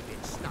yesterday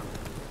it's snowed.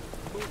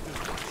 Moved as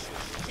much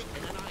as shit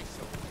in an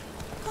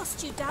eyesore.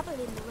 Cost you double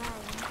in the rain.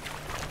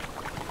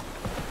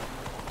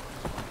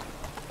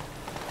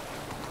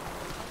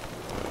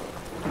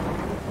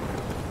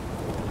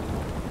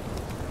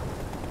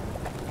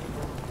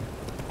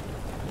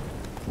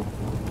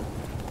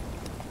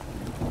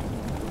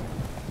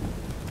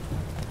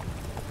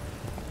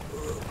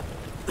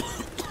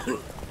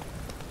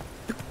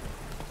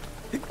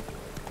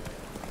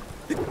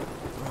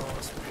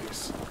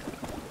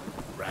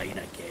 Rain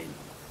again.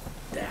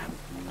 Damn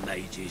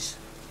mages.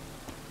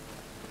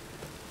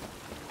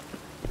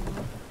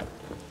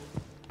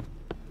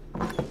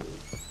 Damn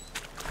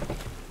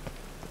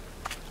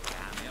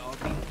it, I'll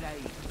be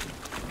late.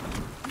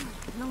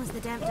 As long as the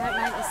damp don't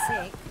make us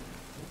sick.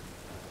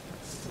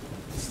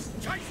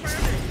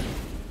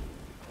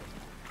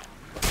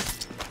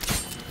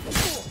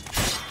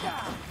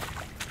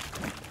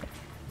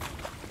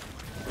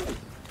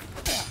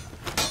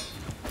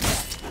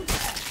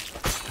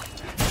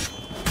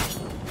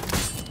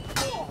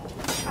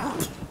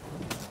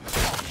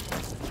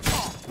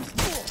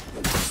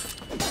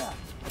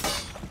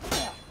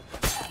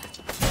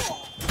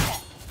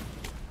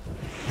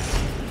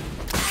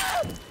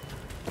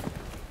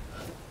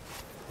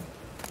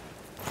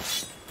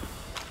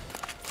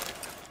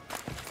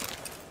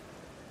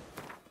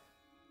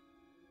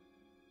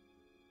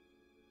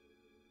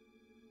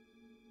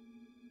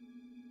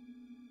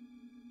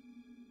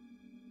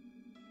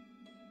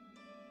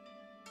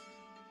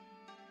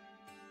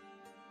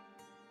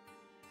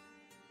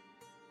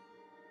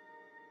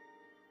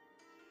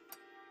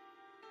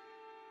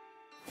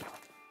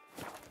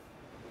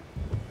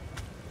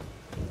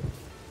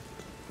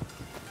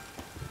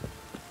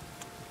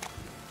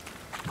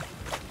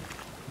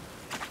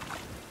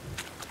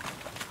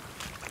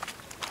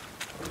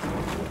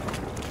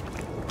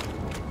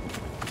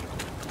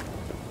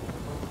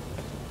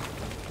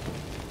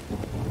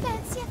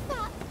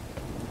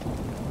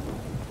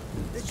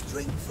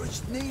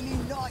 nearly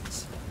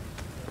night.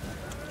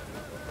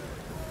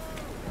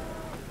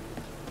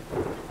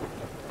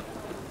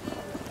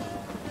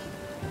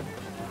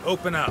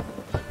 Open up.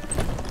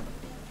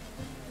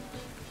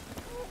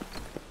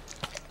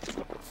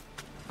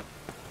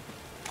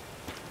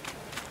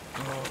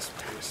 Oh, it's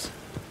piss.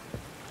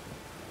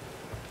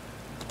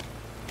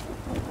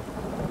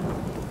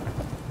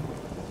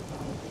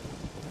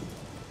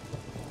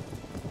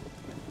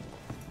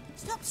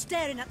 Stop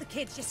staring at the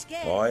kids, you're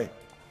scared. Aye?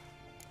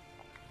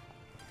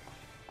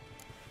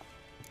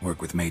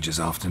 Work with mages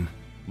often?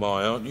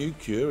 My, aren't you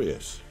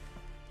curious?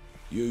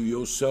 You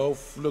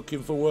yourself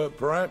looking for work,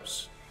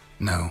 perhaps?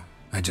 No,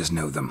 I just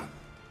know them.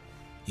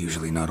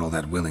 Usually not all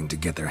that willing to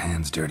get their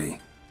hands dirty.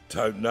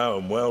 Don't know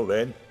 'em well,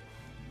 then.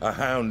 A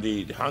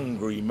hounded,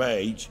 hungry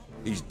mage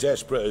is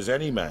desperate as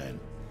any man.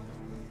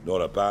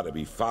 Not about to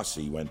be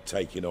fussy when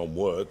taking on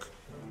work.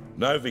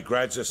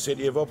 Novigrad's a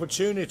city of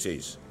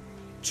opportunities.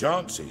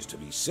 Chances to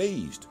be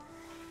seized.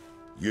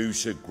 You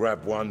should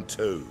grab one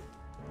too.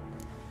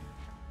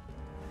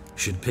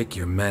 Should pick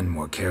your men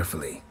more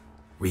carefully.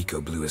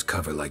 Rico blew his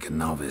cover like a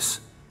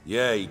novice.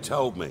 Yeah, he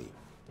told me.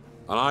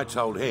 And I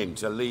told him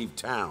to leave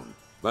town.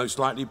 Most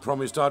likely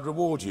promised I'd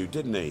reward you,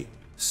 didn't he?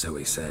 So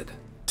he said.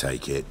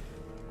 Take it.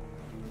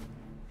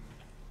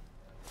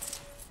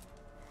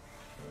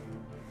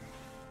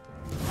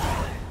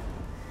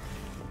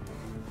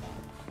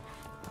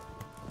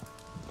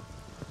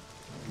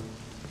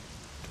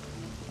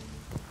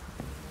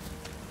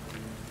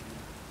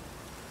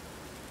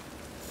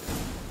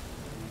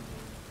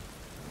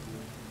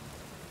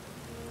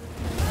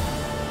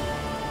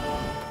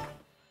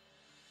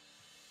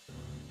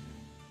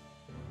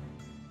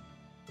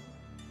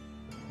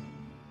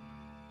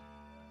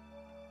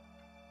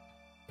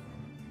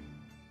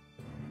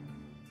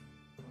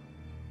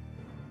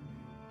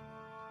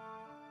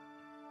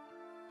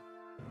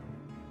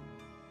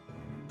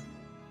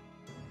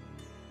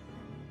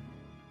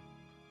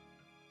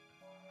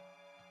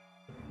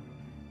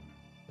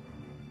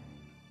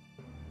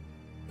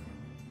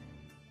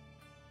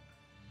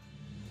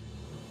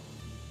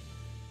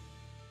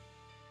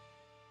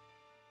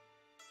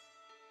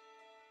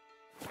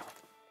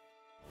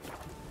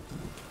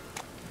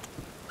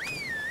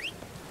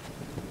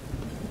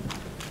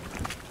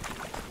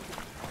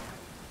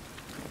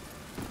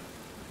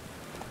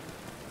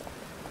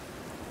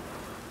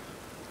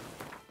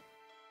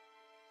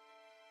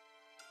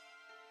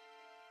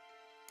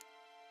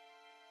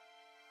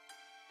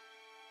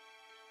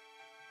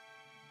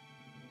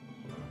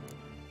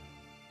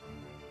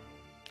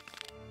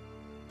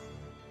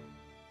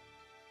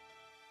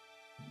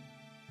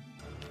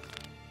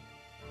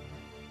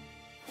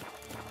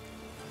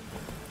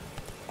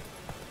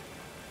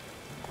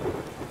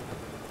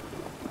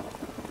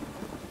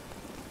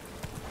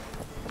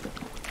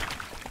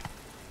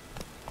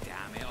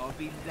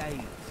 Be late.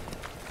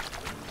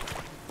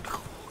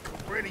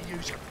 Could really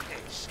use a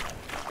piss.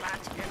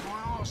 Glad to get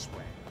my arse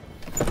wet.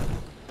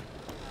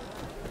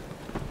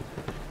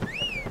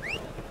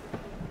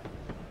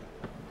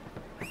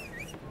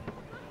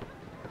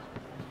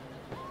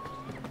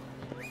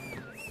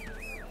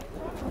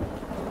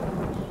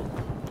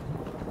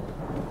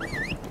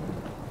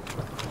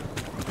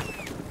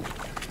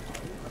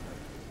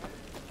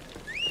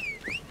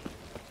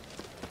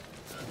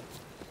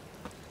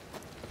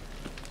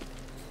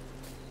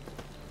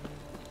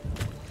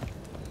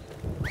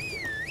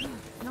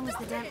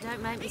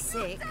 Don't make me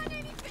sick.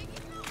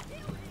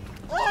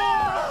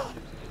 Oh!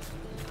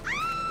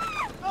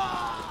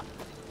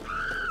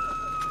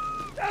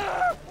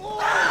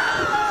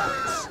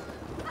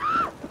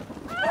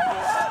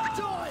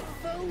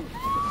 Die, fool!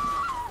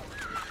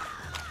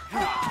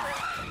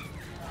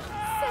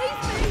 Save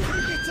me!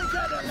 Get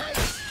together,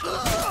 lads!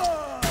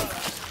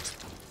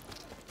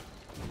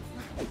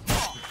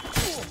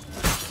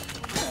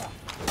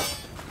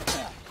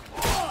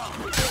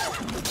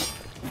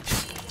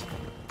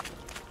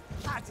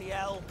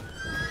 Hell.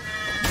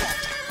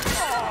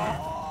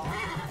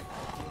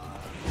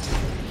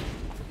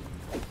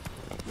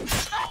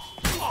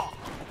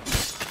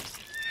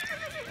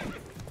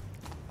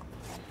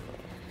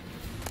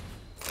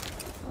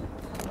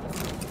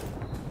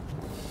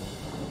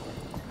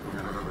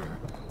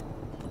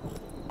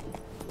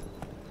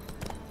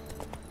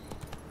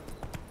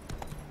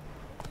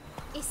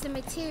 It's a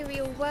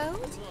material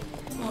world.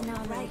 And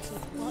I'm ready.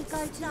 Will you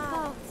go to the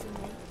bath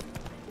with me?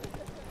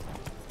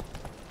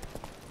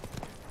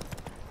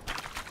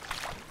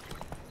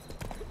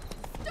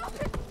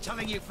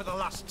 Telling you for the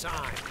last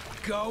time.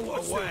 Go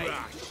away.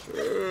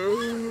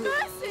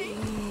 Mercy!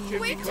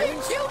 We're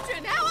two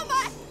children. How am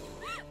I?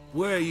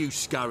 Where are you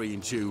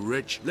scurrying to,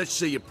 Rich? Let's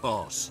see your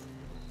pass.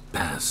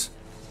 Pass?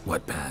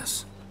 What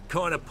pass?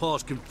 Kind of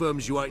pass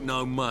confirms you ain't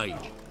no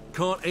mage.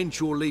 Can't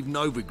enter or leave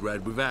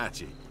Novigrad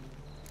without it.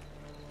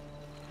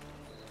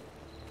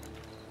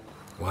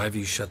 Why have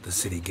you shut the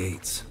city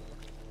gates?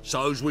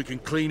 So's we can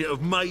clean it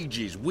of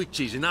mages,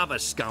 witches and other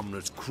scum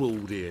that's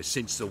crawled here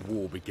since the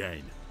war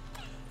began.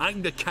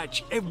 Aim to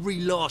catch every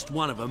last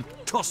one of them,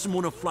 toss them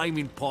on a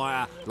flaming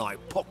pyre like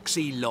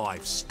poxy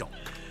livestock.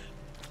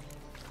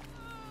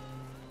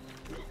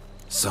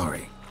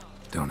 Sorry,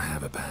 don't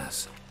have a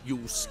pass.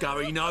 You'll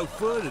scurry no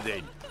further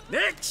then.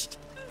 Next!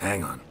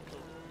 Hang on.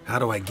 How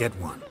do I get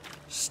one?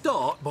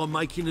 Start by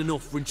making an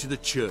offering to the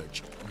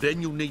church.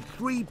 Then you'll need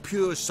 3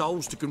 pure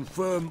souls to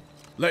confirm...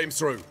 Let him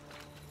through.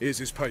 Here's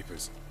his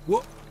papers.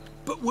 What?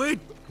 But we're...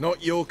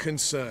 Not your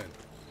concern.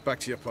 Back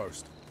to your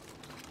post.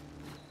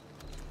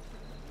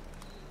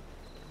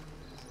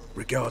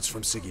 Regards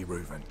from Siggy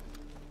Reuven.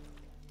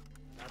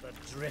 Another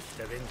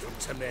drifter in from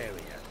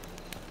Temeria.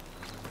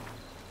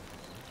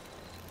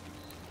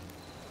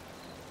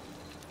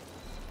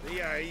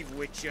 Behave,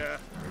 Witcher.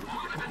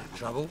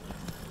 Trouble?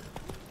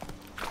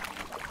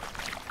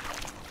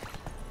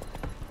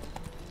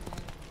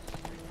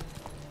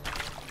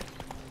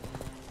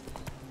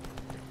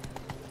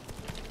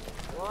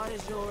 Why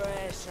is your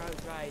hair so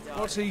greyed up?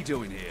 What's he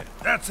doing here?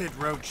 That's it,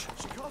 Roach.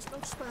 She casts no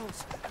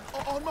spells.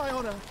 On my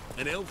honor.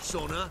 An elf's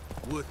honour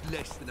worth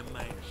less than a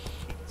man's shit.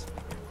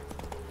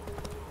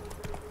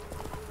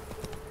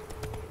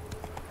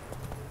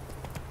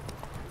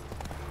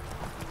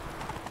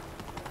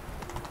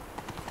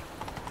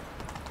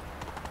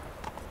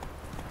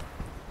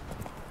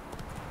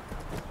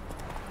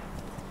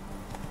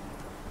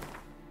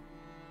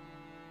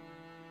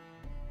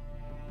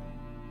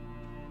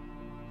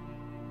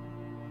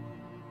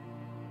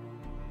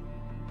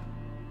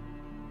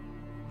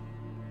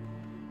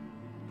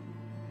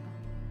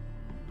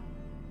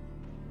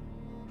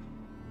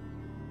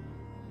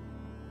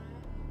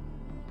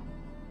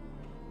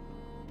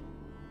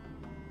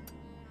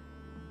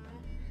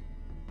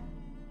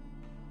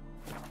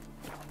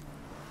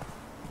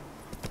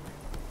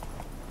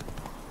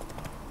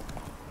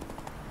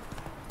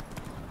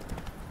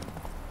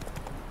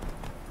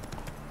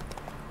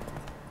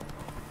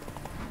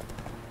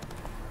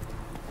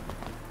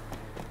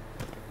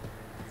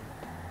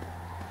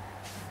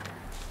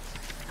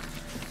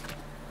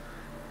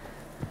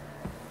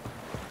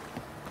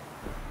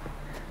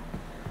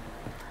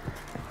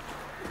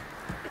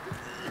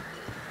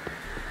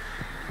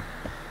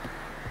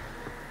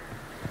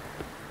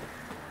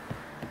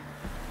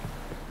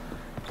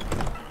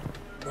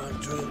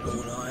 Drink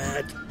all I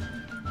had.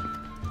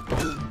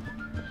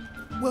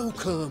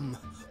 Welcome.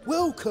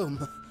 Welcome.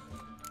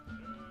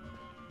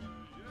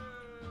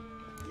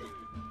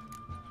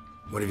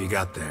 What have you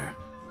got there?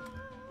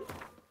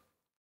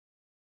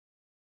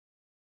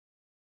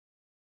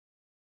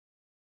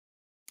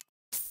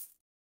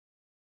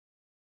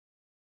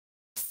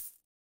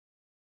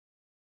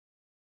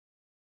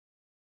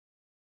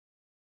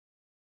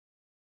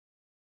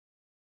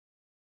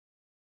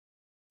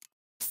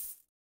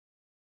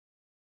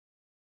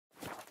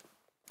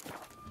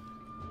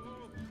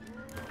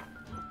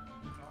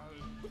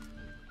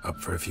 Up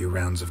for a few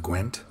rounds of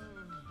Gwent?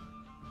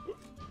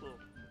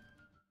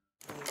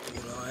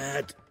 All I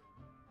had.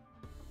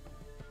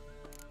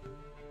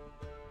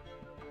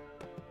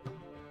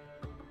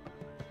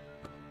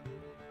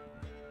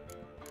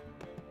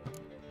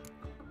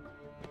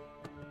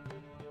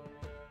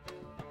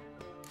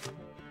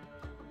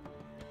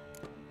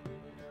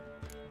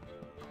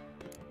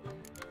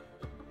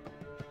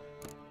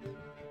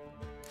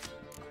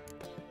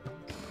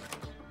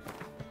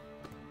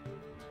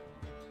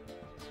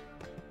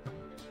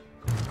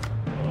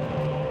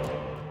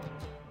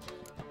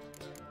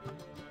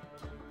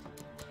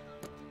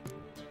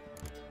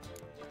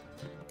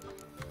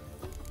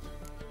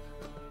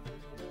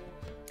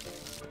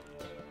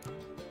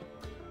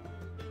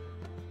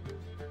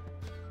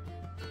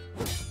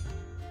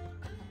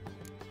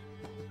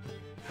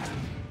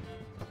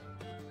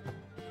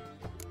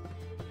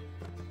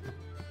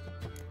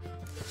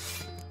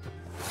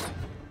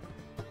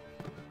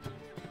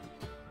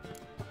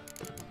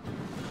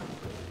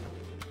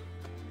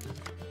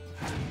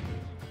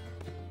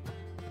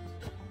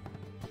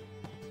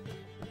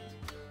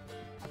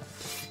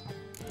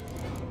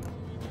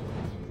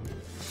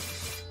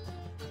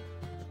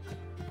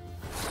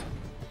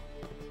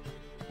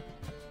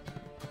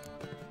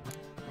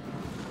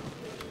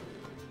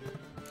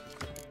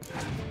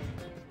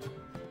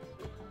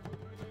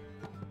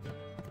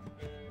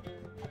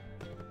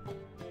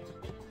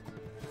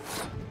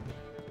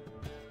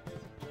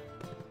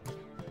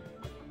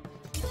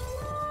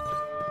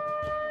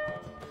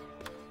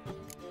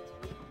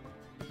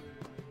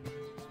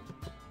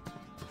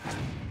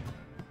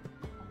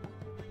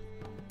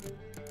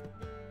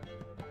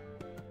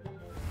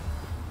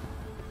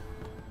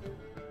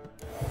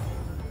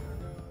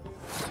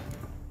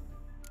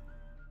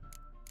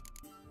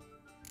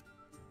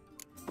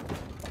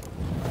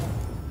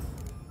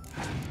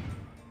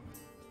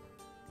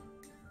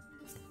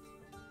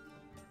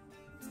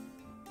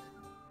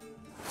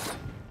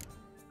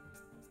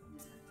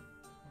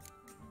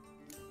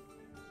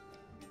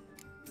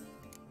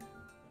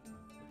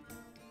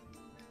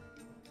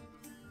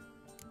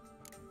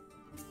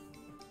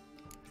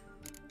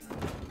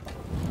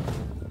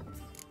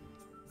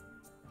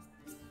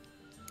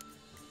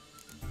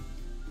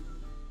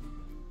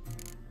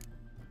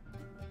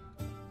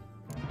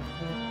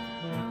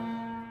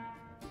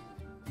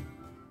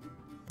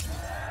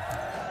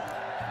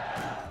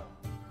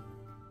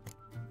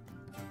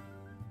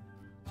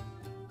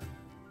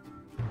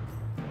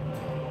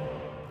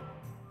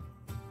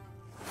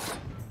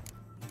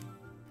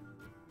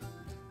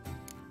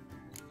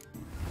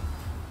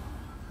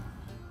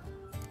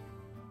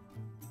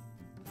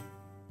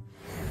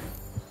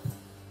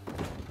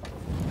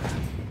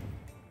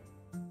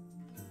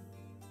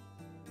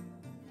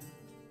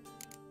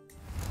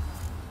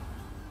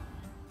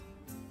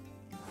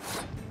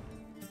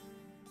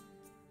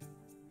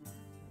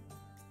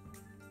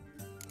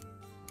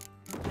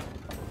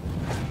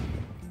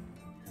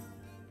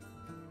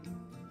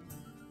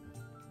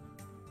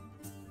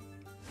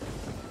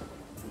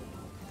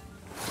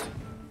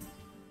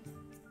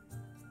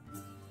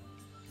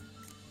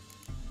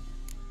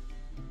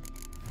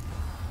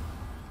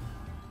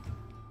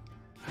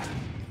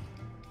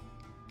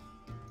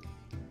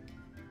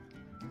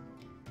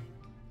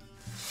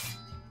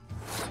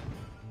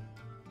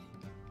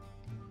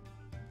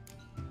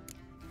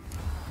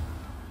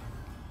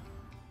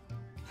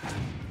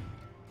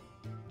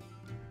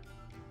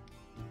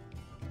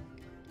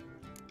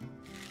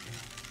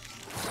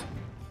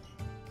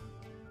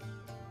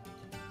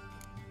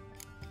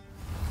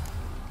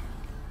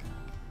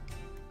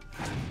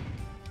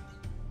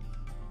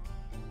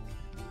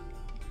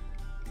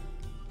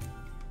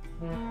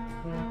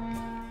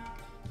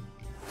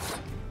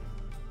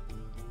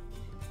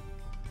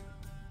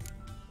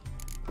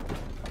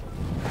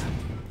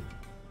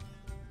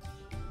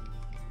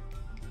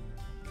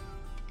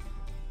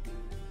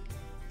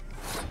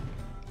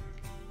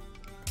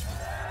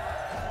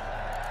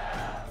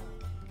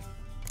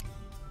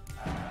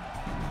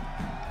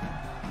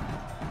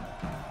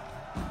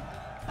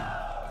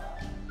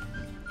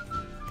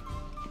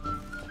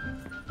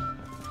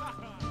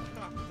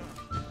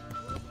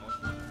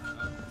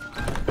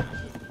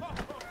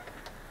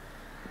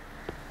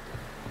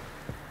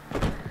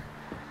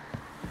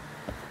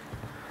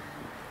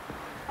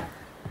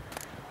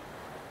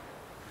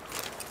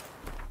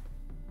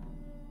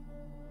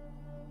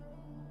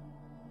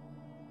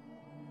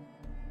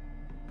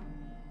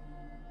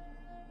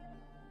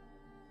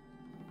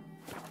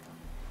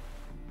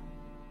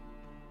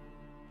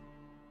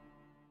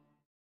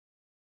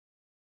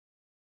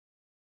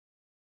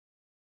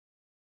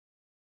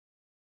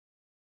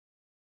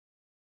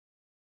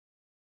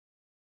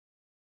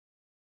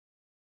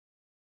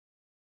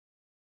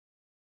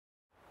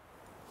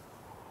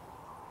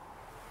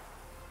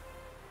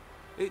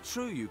 It's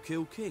true you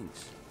kill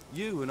kings.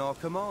 You and our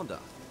commander.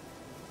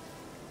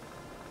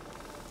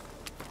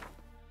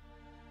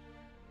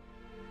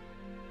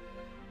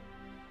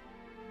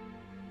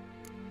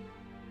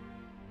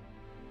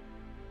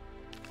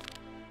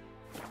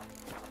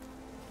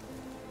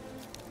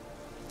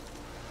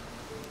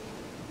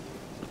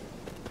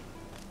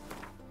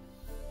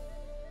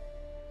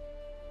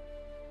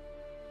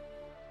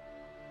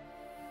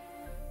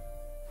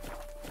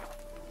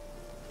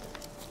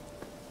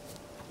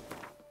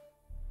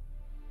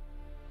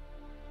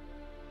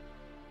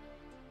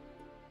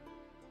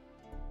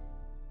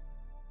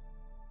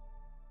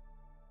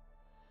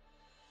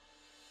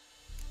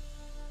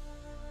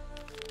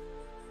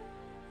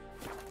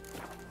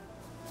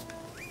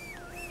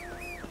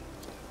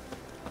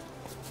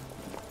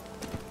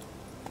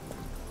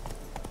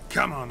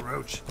 Come on,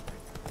 Roach.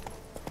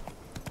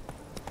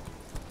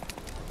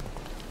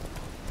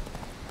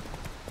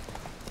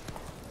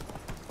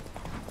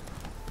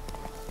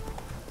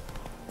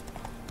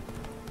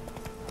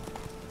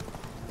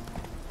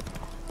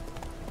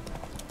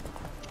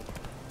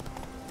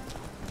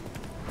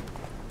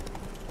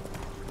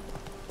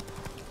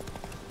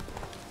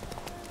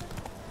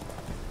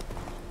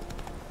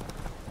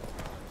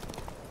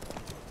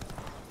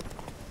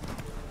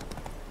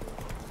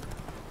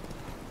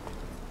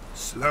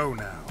 Slow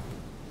now.